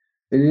way.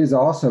 It is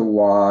also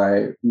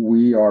why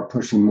we are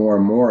pushing more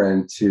and more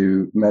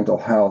into mental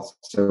health.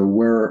 So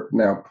we're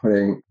now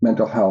putting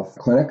mental health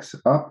clinics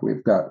up.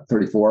 We've got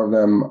 34 of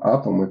them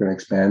up, and we're going to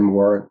expand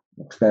more.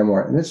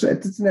 And it's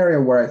an area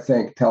where I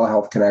think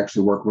telehealth can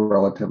actually work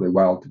relatively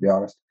well, to be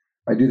honest.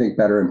 I do think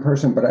better in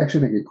person, but I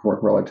actually think it can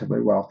work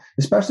relatively well,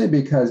 especially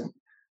because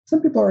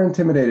some people are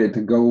intimidated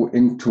to go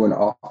into an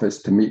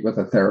office to meet with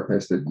a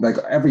therapist. Like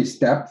every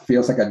step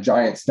feels like a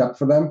giant step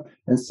for them.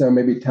 And so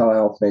maybe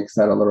telehealth makes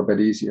that a little bit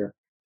easier.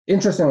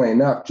 Interestingly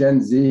enough,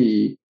 Gen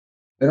Z,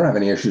 they don't have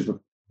any issues with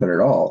it at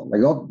all.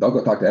 Like they'll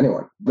go talk to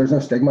anyone. There's no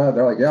stigma.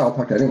 They're like, yeah, I'll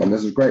talk to anyone.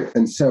 This is great.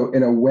 And so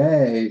in a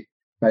way,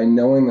 by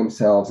knowing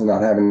themselves and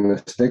not having the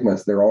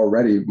stigmas, they're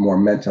already more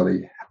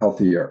mentally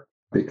healthier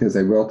because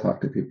they will talk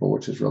to people,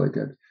 which is really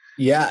good.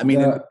 Yeah. I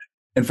mean,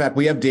 in fact,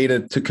 we have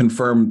data to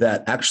confirm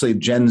that actually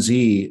Gen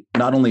Z,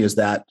 not only is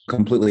that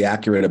completely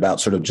accurate about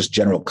sort of just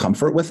general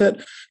comfort with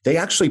it, they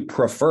actually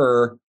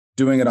prefer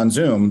doing it on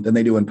Zoom than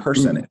they do in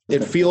person.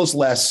 It feels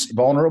less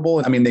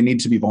vulnerable. I mean, they need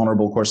to be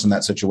vulnerable, of course, in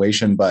that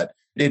situation, but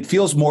it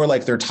feels more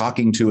like they're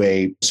talking to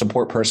a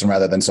support person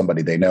rather than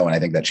somebody they know. And I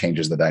think that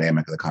changes the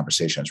dynamic of the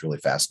conversation. It's really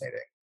fascinating.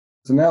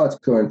 So now let's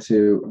go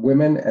into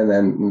women and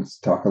then let's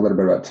talk a little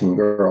bit about teen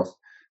girls.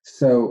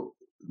 So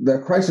the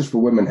crisis for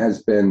women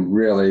has been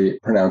really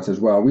pronounced as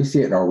well. We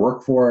see it in our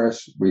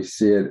workforce. We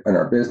see it in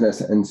our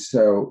business. And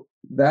so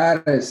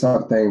that is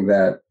something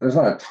that there's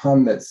not a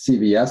ton that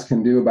CVS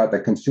can do about the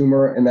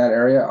consumer in that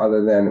area,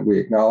 other than we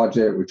acknowledge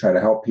it. We try to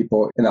help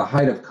people. In the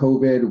height of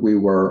COVID, we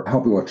were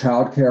helping with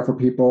childcare for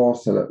people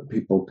so that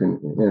people can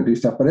do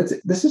stuff. But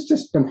this has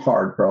just been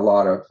hard for a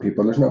lot of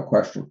people. There's no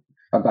question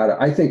about it.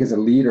 I think as a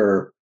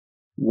leader,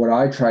 what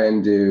I try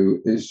and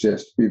do is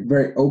just be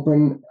very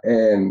open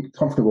and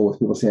comfortable with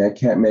people saying, I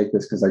can't make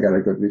this because I got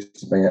to go do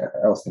something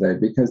else today,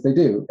 because they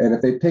do. And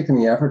if they've taken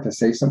the effort to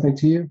say something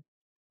to you,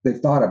 they've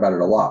thought about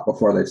it a lot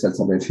before they've said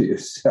something to you.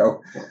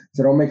 So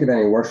don't make it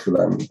any worse for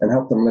them and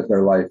help them live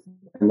their life.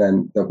 And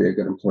then they'll be a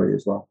good employee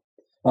as well.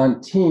 On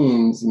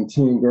teens and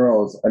teen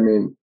girls, I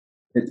mean,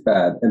 it's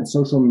bad. And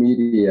social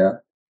media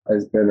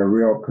has been a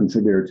real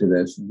contributor to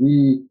this.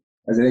 We,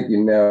 as I think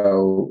you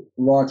know,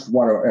 launched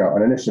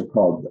an initiative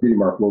called Beauty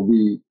Mark, where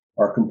we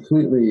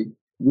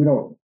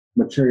don't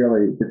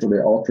materially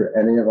digitally alter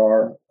any of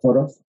our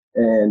photos.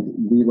 And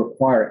we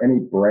require any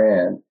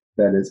brand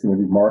that is going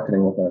to be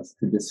marketing with us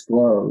to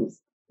disclose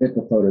if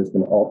the photo has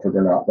been altered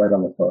or not right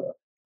on the photo.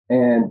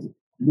 And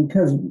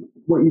because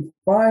what you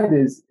find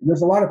is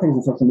there's a lot of things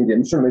in social media,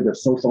 and certainly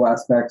there's social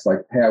aspects like,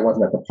 hey, I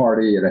wasn't at the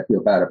party and I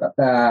feel bad about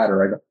that,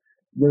 or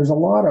there's a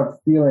lot of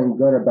feeling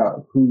good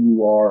about who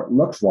you are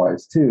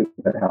looks-wise too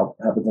that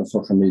happens on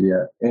social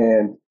media.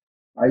 And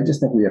I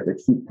just think we have to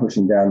keep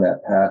pushing down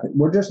that path.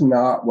 We're just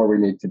not where we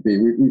need to be.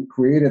 We've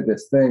created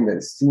this thing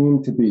that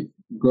seemed to be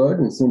good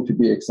and seemed to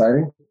be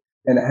exciting.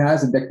 And it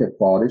has addictive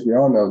qualities. We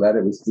all know that.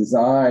 It was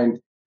designed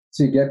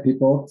to get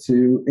people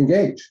to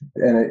engage.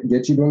 And it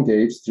gets you to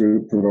engage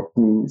through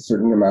provoking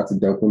certain amounts of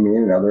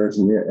dopamine and others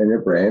in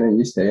your brain, and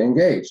you stay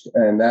engaged.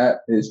 And that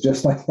is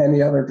just like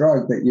any other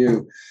drug that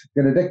you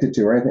get addicted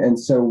to, right? And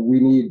so we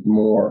need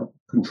more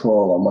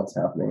control on what's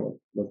happening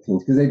with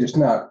teens because they're just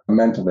not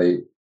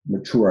mentally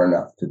mature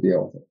enough to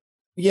deal with it.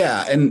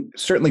 Yeah. And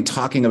certainly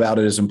talking about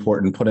it is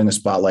important. Putting a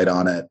spotlight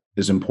on it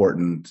is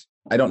important.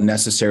 I don't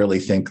necessarily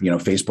think,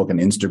 Facebook and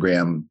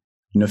Instagram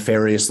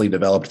nefariously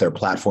developed their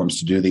platforms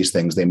to do these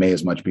things. They may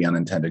as much be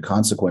unintended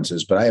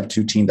consequences, but I have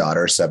two teen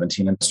daughters,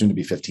 17 and soon to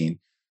be 15.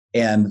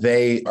 And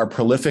they are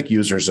prolific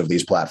users of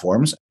these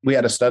platforms. We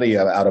had a study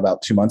out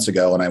about 2 months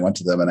ago, and I went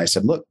to them and I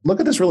said, look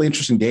at this really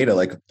interesting data.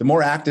 Like the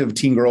more active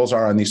teen girls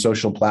are on these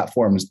social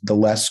platforms, the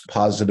less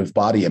positive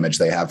body image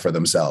they have for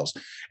themselves.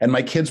 And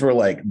my kids were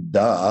like,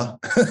 duh,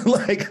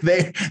 like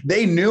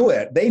they knew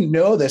it. They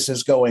know this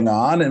is going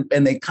on,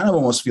 and they kind of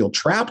almost feel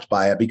trapped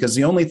by it, because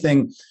the only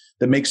thing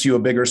that makes you a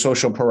bigger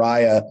social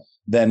pariah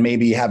than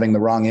maybe having the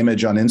wrong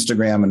image on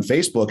Instagram and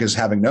Facebook is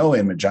having no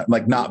image,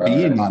 like not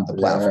being on the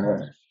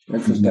platform.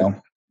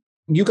 Interesting.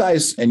 You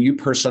guys, and you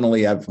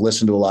personally, I've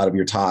listened to a lot of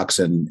your talks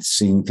and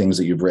seeing things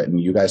that you've written.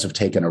 You guys have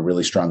taken a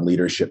really strong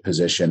leadership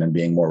position and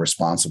being more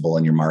responsible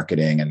in your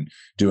marketing and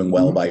doing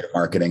well by your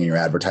marketing and your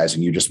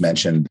advertising. You just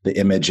mentioned the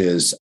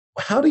images.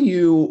 How do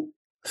you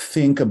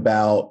think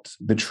about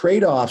the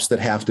trade-offs that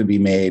have to be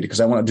made? Because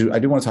I do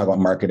want to talk about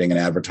marketing and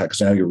advertising,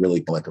 because I know you're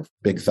really like a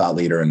big thought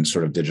leader in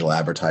sort of digital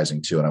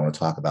advertising too, and I want to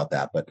talk about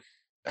that. But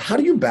how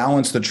do you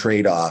balance the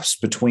trade-offs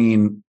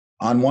between,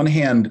 on one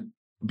hand,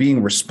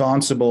 being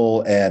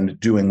responsible and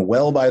doing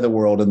well by the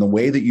world in the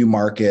way that you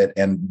market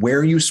and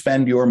where you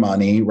spend your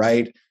money,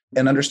 right?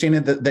 And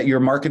understanding that your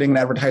marketing and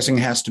advertising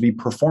has to be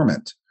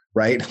performant,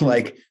 right?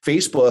 Like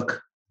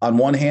Facebook, on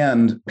one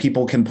hand,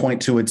 people can point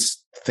to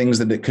its things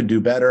that it could do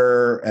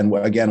better. And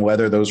again,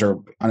 whether those are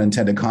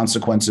unintended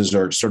consequences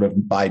or sort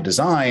of by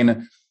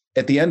design,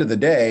 at the end of the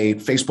day,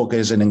 Facebook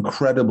is an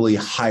incredibly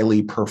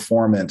highly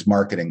performant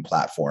marketing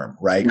platform,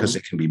 right? Because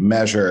it can be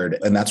measured,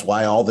 and that's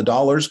why all the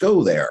dollars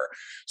go there.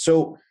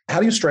 So how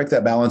do you strike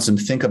that balance and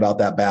think about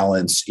that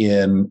balance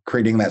in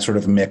creating that sort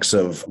of mix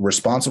of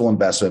responsible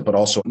investment, but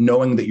also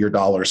knowing that your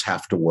dollars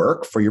have to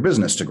work for your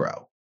business to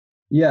grow?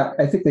 Yeah,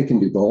 I think they can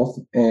do both.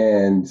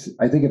 And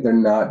I think if they're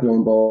not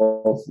doing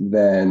both,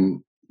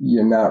 then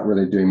you're not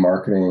really doing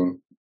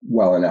marketing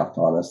well enough,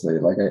 honestly.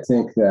 Like, I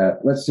think that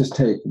let's just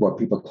take what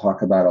people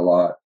talk about a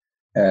lot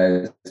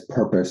as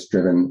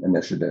purpose-driven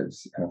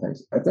initiatives kind of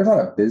things. If there's not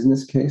a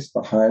business case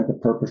behind the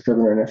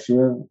purpose-driven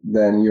initiative,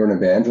 then you're an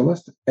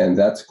evangelist, and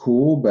that's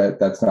cool, but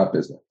that's not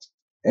business.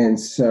 And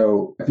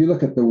so if you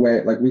look at the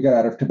way, like we got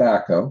out of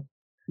tobacco,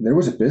 there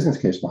was a business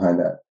case behind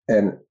that.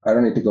 And I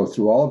don't need to go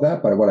through all of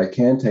that, but what I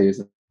can tell you is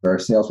that our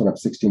sales went up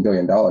 $16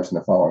 billion in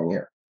the following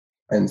year.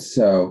 And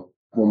so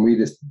when we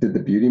just did the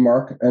Beauty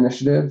Mark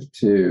initiative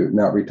to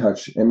not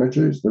retouch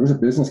images, there was a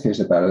business case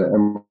about it.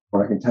 And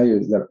what I can tell you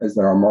is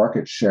that our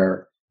market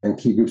share in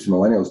key groups of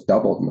millennials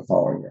doubled in the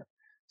following year.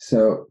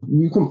 So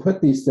you can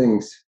put these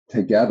things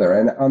together.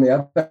 And on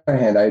the other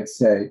hand, I'd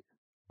say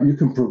you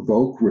can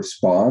provoke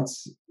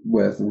response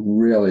with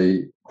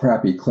really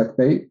crappy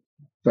clickbait,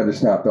 but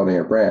it's not building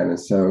your brand. And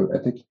so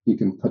I think you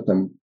can put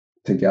them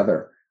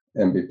together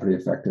and be pretty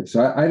effective.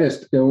 So I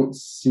just don't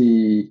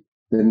see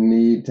the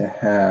need to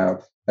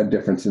have a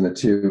difference in the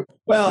two.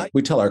 Well,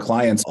 we tell our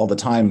clients all the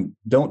time,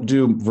 don't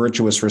do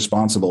virtuous,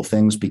 responsible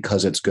things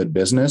because it's good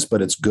business,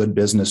 but it's good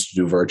business to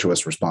do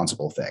virtuous,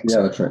 responsible things.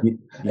 Yeah, that's right. Yeah.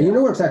 And you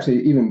know what's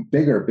actually even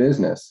bigger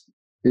business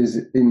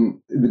is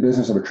in the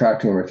business of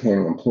attracting and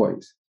retaining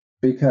employees.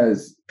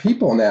 Because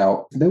people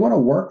now, they want to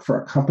work for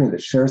a company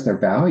that shares their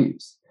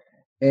values.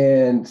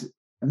 And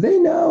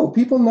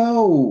people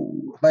know,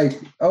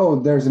 like, oh,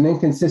 there's an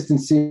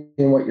inconsistency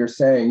in what you're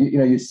saying.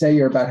 You say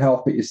you're about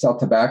health, but you sell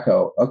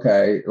tobacco.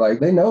 Okay, like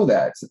they know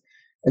that.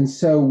 And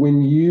so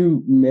when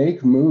you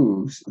make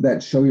moves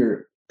that show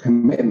your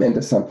commitment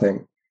to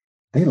something,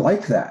 they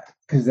like that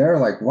because they're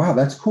like, wow,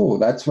 that's cool.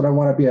 That's what I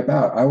want to be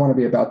about. I want to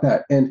be about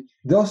that. And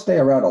they'll stay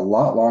around a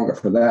lot longer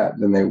for that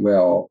than they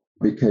will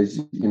because,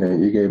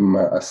 you gave them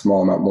a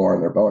small amount more in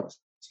their bonus.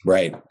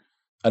 Right.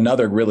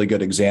 Another really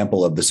good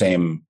example of the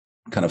same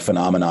kind of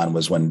phenomenon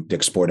was when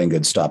Dick's Sporting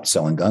Goods stopped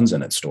selling guns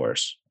in its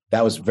stores.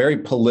 That was very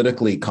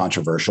politically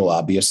controversial,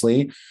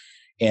 obviously.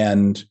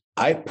 And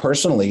I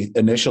personally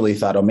initially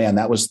thought, oh man,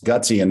 that was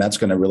gutsy and that's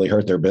going to really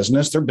hurt their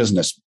business. Their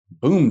business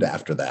boomed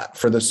after that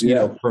for this,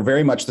 for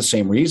very much the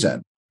same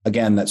reason.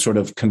 Again, that sort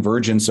of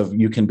convergence of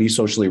you can be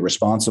socially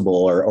responsible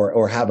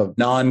or have a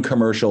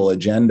non-commercial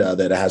agenda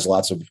that has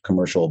lots of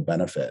commercial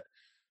benefit.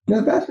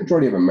 The vast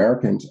majority of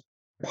Americans,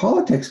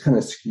 politics kind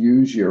of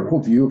skews your whole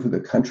view of who the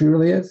country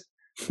really is.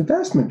 The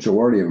vast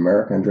majority of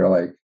Americans are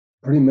like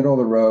pretty middle of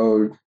the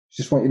road,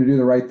 just want you to do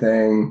the right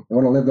thing. They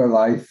want to live their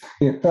life,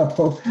 Yep.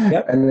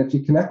 And if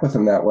you connect with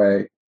them that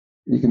way,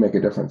 you can make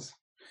a difference.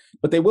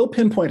 But they will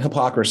pinpoint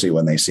hypocrisy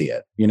when they see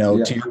it,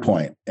 to your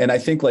point. And I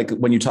think like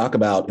when you talk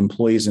about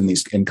employees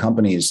in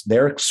companies,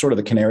 they're sort of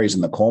the canaries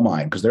in the coal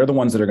mine because they're the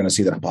ones that are going to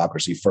see the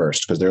hypocrisy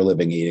first because they're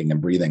living, eating,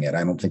 and breathing it.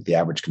 I don't think the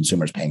average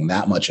consumer is paying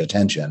that much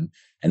attention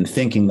and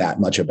thinking that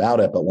much about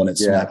it. But when it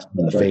smacks them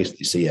in the face,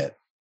 they see it.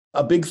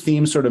 A big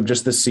theme sort of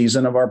just this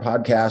season of our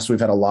podcast, we've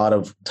had a lot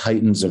of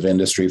titans of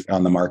industry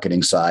on the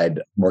marketing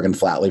side. Morgan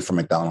Flatley from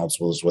McDonald's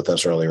was with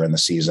us earlier in the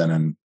season.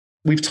 And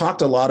we've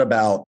talked a lot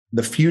about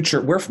the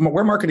future,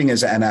 where marketing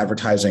is and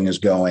advertising is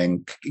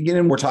going.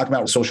 We're talking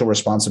about social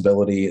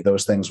responsibility,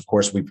 those things. Of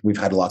course, we've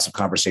had lots of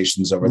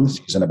conversations over the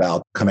season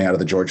about coming out of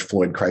the George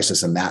Floyd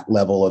crisis and that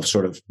level of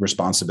sort of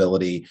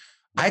responsibility.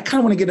 I kind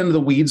of want to get into the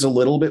weeds a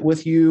little bit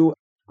with you.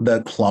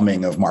 the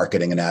plumbing of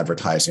marketing and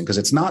advertising? Because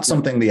it's not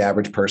something the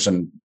average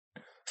person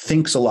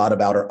thinks a lot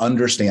about or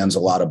understands a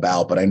lot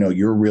about, but I know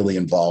you're really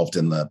involved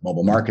in the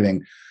Mobile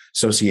Marketing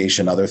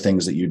Association, other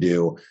things that you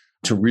do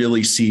to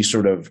really see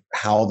sort of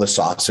how the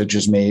sausage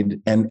is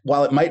made. And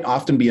while it might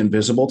often be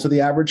invisible to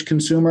the average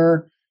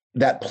consumer,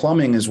 that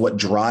plumbing is what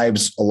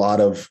drives a lot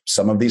of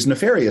some of these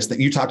nefarious that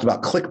you talked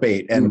about,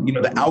 clickbait and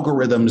the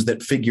algorithms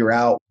that figure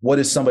out what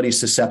is somebody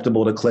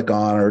susceptible to click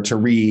on or to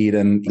read,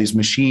 and these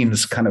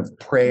machines kind of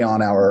prey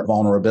on our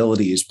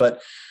vulnerabilities.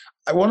 But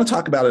I want to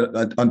talk about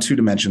it on two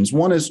dimensions.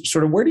 One is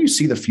sort of, where do you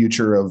see the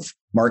future of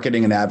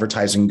marketing and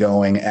advertising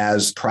going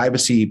as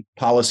privacy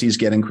policies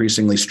get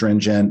increasingly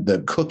stringent,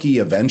 the cookie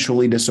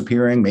eventually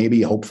disappearing,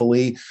 maybe,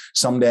 hopefully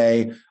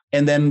someday?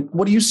 And then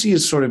what do you see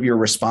as sort of your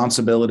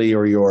responsibility,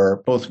 or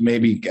your both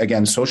maybe,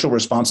 again, social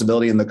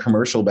responsibility and the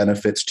commercial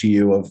benefits to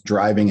you of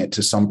driving it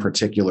to some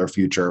particular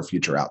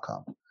future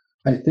outcome?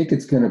 I think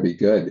it's going to be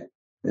good,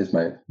 is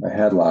my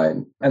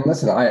headline. And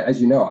listen,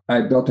 as you know,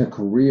 I built a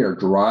career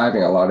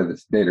driving a lot of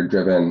this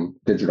data-driven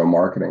digital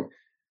marketing.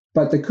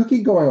 But the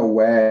cookie going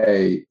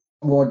away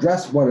will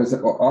address what's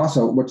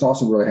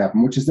also really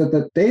happened, which is that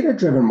the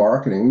data-driven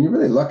marketing, when you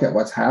really look at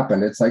what's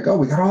happened, it's like, oh,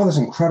 we got all this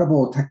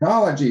incredible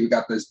technology, we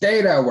got this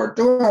data, we're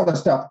doing all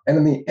this stuff. And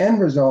in the end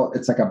result,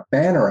 it's like a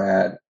banner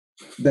ad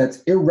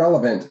that's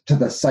irrelevant to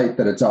the site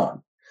that it's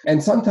on.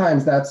 And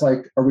sometimes that's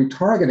like a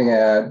retargeting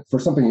ad for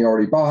something you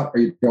already bought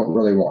or you don't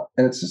really want.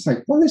 And it's just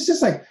like, well, it's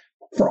just like,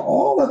 for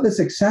all of the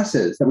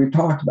successes that we've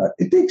talked about,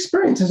 the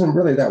experience isn't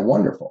really that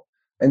wonderful.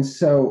 And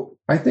so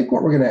I think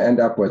what we're going to end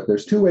up with,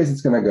 there's two ways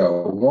it's going to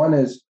go. One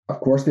is,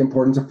 of course, the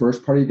importance of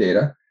first-party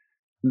data.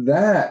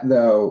 That,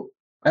 though,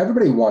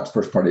 everybody wants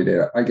first-party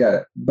data. I get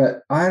it.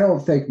 But I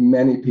don't think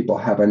many people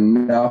have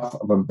enough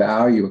of a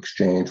value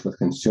exchange with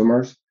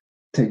consumers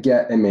to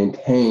get and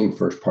maintain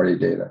first-party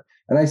data.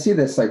 And I see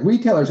this, like,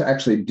 retailers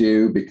actually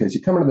do, because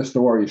you come into the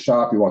store, you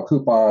shop, you want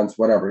coupons,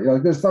 whatever.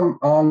 There's some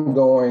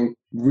ongoing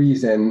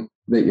reason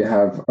that you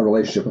have a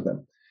relationship with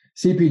them.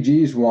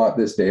 CPGs want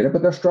this data,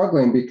 but they're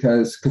struggling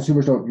because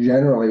consumers don't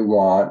generally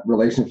want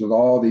relationships with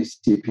all these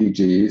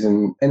CPGs,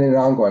 and in an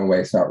ongoing way,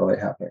 it's not really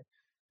happening.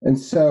 And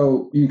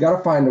so you got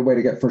to find a way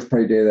to get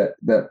first-party data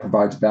that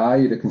provides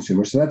value to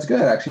consumers. So that's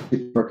good,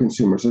 actually, for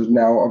consumers. There's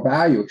now a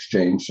value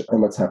exchange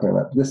in what's happening.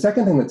 The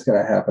second thing that's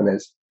going to happen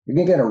is you're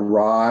going to get a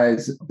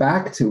rise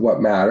back to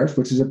what matters,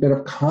 which is a bit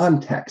of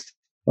context.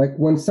 Like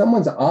when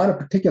someone's on a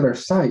particular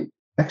site,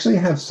 actually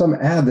have some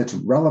ad that's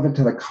relevant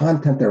to the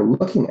content they're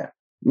looking at,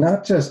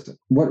 not just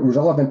what was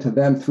relevant to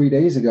them 3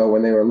 days ago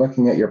when they were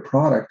looking at your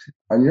product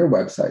on your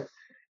website.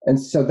 And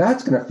so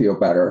that's going to feel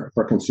better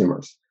for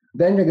consumers.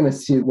 Then you're going to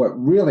see what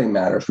really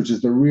matters, which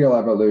is the real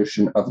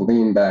evolution of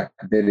lean back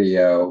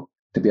video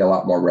to be a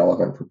lot more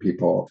relevant for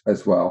people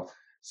as well.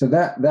 So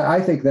that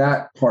I think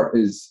that part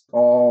is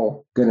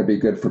all going to be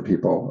good for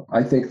people.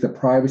 I think the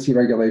privacy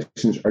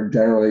regulations are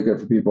generally good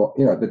for people.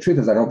 The truth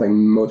is, I don't think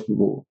most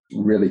people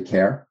really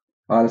care.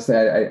 Honestly,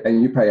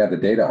 and you probably have the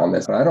data on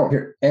this, but I don't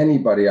hear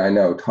anybody I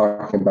know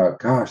talking about,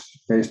 gosh,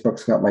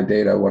 Facebook's got my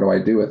data. What do I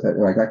do with it?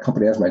 Like, that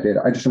company has my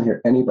data. I just don't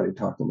hear anybody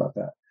talking about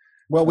that.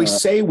 Well, we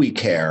say we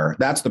care.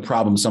 That's the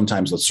problem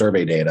sometimes with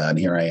survey data. And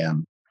here I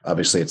am.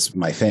 Obviously, it's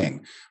my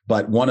thing.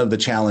 But one of the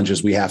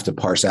challenges we have to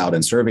parse out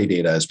in survey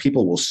data is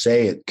people will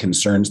say it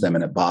concerns them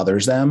and it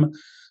bothers them,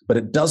 but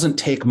it doesn't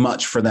take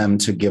much for them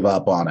to give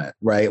up on it,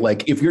 right?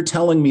 Like, if you're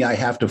telling me I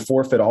have to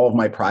forfeit all of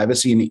my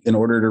privacy in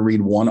order to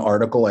read one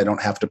article I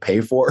don't have to pay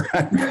for.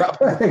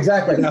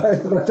 Exactly.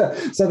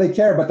 So they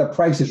care, but the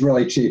price is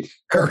really cheap.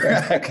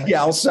 Correct.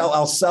 Yeah, I'll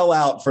sell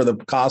out for the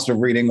cost of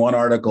reading one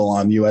article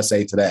on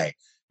USA Today.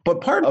 But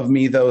part of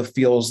me, though,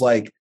 feels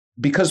like,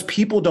 because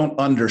people don't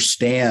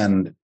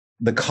understand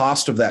the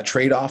cost of that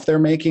trade-off they're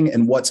making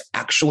and what's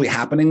actually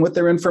happening with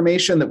their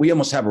information, that we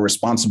almost have a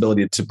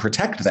responsibility to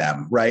protect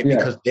them, right? Yeah.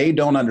 Because they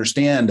don't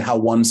understand how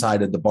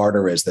one-sided the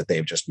barter is that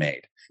they've just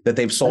made, that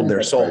they've sold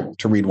their soul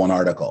to read one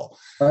article.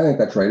 I think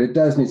that's right. It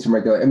does need some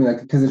regulation.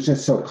 Because it's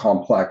just so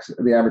complex.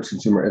 The average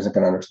consumer isn't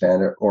going to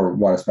understand it or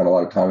want to spend a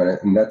lot of time in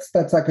it. And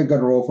that's like a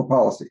good rule for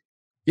policy.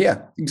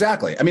 Yeah,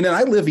 exactly. And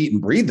I live, eat,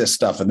 and breathe this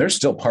stuff, and there's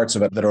still parts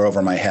of it that are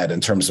over my head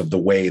in terms of the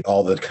way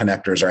all the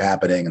connectors are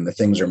happening and the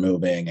things are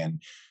moving. And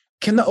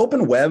can the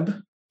open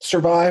web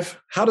survive?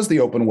 How does the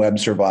open web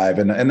survive?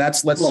 And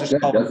that's, let's just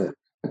call it.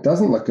 It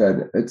doesn't look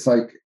good. It's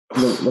like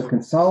the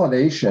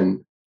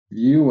consolidation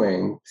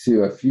viewing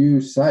to a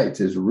few sites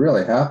is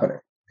really happening.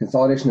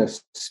 Consolidation of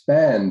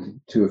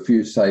spend to a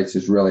few sites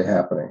is really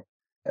happening.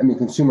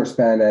 Consumer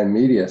spend and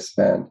media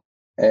spend.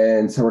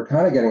 And so we're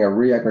kind of getting a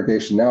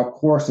reaggregation. Now, of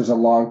course, there's a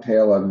long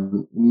tail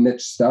of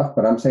niche stuff,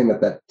 but I'm saying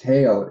that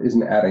tail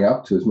isn't adding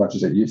up to as much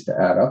as it used to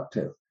add up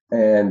to.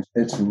 And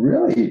it's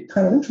really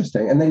kind of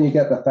interesting. And then you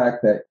get the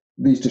fact that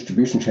these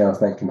distribution channels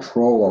then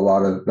control a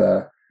lot of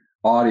the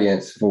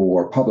audience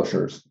for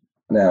publishers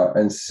now.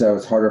 And so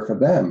it's harder for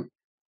them.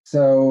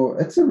 So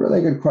it's a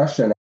really good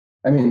question.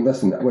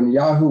 Listen, when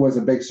Yahoo was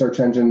a big search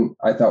engine,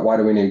 I thought, why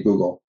do we need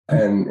Google?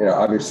 And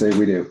obviously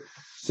we do.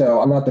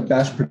 So I'm not the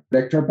best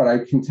predictor, but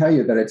I can tell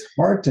you that it's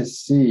hard to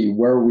see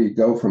where we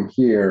go from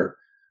here,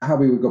 how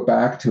we would go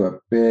back to a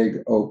big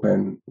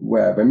open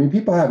web. I mean,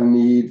 people have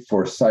need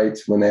for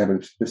sites when they have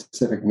a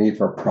specific need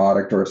for a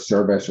product or a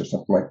service or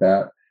something like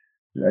that.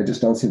 I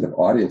just don't see the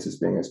audience as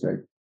being as big.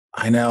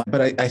 I know,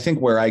 but I think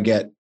where I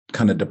get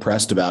kind of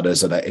depressed about it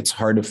is that it's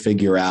hard to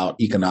figure out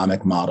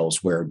economic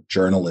models where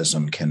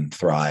journalism can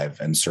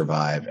thrive and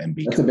survive and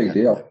be. That's a big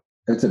deal.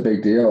 It's a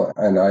big deal.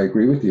 And I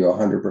agree with you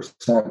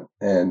 100%.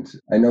 And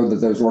I know that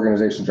those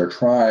organizations are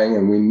trying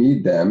and we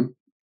need them,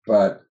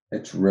 but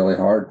it's really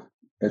hard.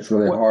 It's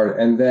really hard.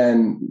 And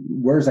then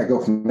where does that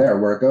go from there?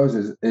 Where it goes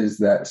is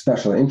that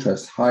special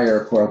interests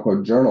hire quote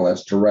unquote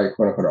journalists to write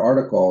quote unquote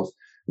articles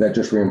that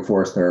just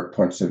reinforce their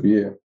points of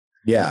view.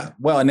 Yeah.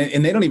 Well, and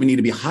they don't even need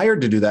to be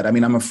hired to do that. I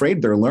mean, I'm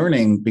afraid they're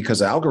learning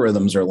because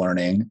algorithms are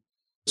learning.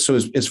 So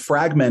as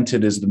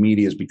fragmented as the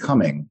media is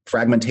becoming,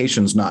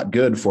 fragmentation is not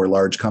good for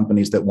large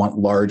companies that want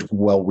large,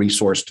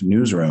 well-resourced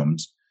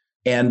newsrooms.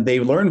 And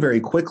they learn very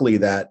quickly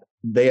that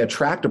they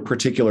attract a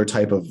particular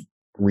type of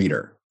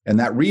reader. And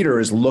that reader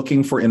is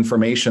looking for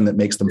information that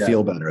makes them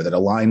feel better, that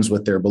aligns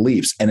with their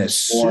beliefs. And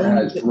or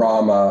has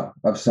drama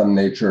of some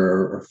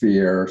nature or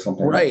fear or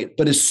something. Right.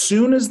 But as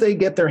soon as they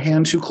get their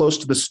hand too close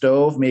to the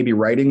stove, maybe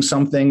writing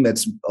something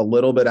that's a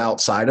little bit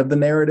outside of the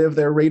narrative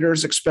their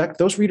readers expect,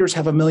 those readers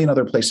have a million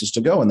other places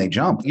to go and they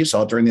jump. You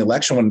saw it during the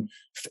election when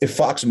if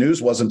Fox News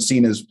wasn't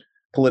seen as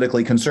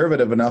politically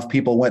conservative enough,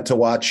 people went to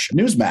watch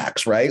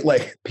Newsmax, right?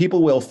 Like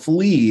people will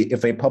flee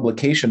if a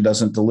publication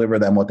doesn't deliver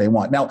them what they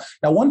want. Now,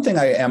 one thing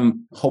I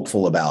am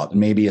hopeful about, and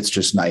maybe it's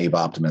just naive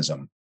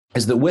optimism,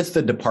 is that with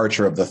the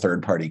departure of the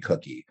third-party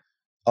cookie,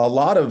 a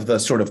lot of the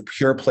sort of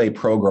pure play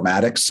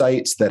programmatic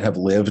sites that have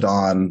lived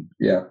on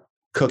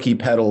cookie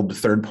peddled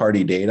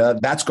third-party data,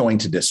 that's going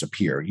to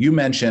disappear. You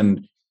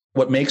mentioned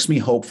what makes me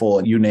hopeful,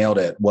 and you nailed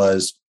it,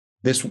 was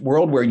this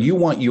world where you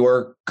want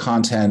your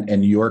content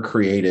and your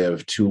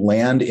creative to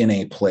land in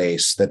a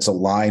place that's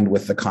aligned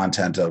with the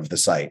content of the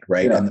site,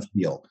 right? And the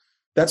feel.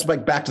 That's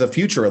like Back to the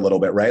Future a little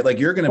bit, right? Like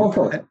you're going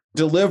to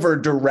deliver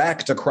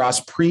direct across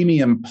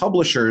premium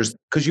publishers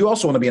because you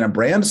also want to be in a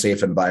brand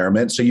safe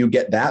environment. So you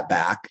get that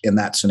back in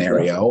that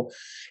scenario.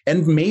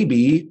 And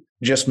maybe,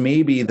 just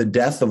maybe, the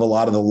death of a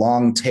lot of the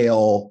long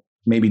tail,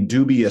 maybe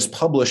dubious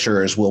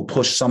publishers will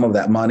push some of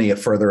that money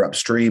further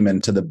upstream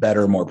into the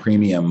better, more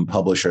premium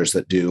publishers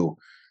that do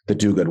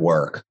good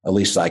work. At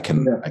least I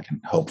can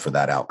hope for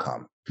that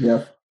outcome.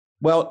 Yeah.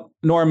 Well,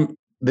 Norm,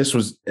 this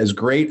was as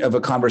great of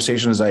a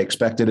conversation as I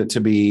expected it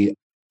to be.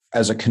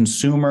 As a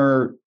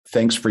consumer,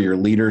 thanks for your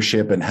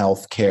leadership in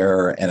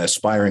healthcare and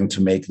aspiring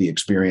to make the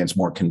experience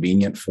more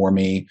convenient for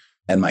me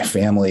and my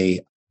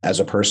family. As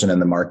a person in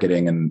the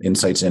marketing and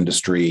insights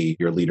industry,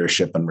 your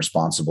leadership and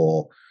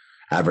responsible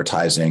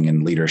advertising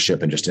and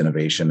leadership and just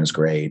innovation is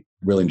great.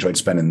 Really enjoyed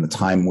spending the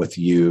time with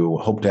you.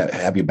 Hope to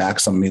have you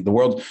back some.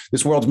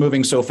 This world's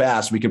moving so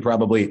fast. We could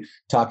probably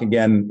talk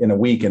again in a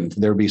week and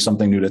there'd be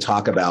something new to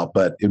talk about,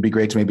 but it'd be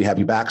great to maybe have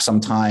you back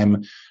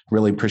sometime.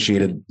 Really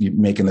appreciated you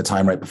making the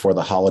time right before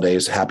the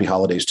holidays. Happy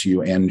holidays to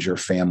you and your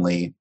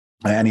family.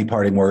 Any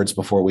parting words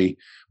before we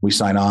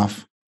sign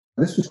off?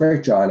 This was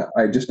great, John.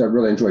 I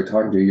really enjoyed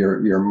talking to you.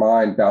 Your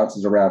mind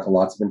bounces around to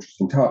lots of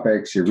interesting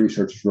topics. Your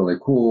research is really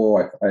cool.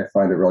 I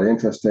find it really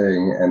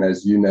interesting. And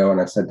as you know,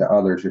 and I've said to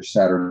others, your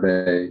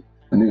Saturday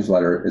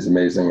newsletter is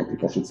amazing and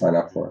people should sign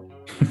up for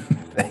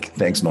it.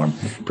 Thanks, Norm.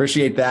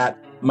 Appreciate that.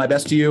 My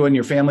best to you and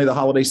your family the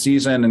holiday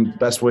season and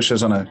best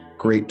wishes on a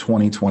great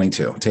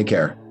 2022. Take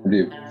care. I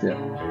do. See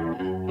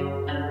ya.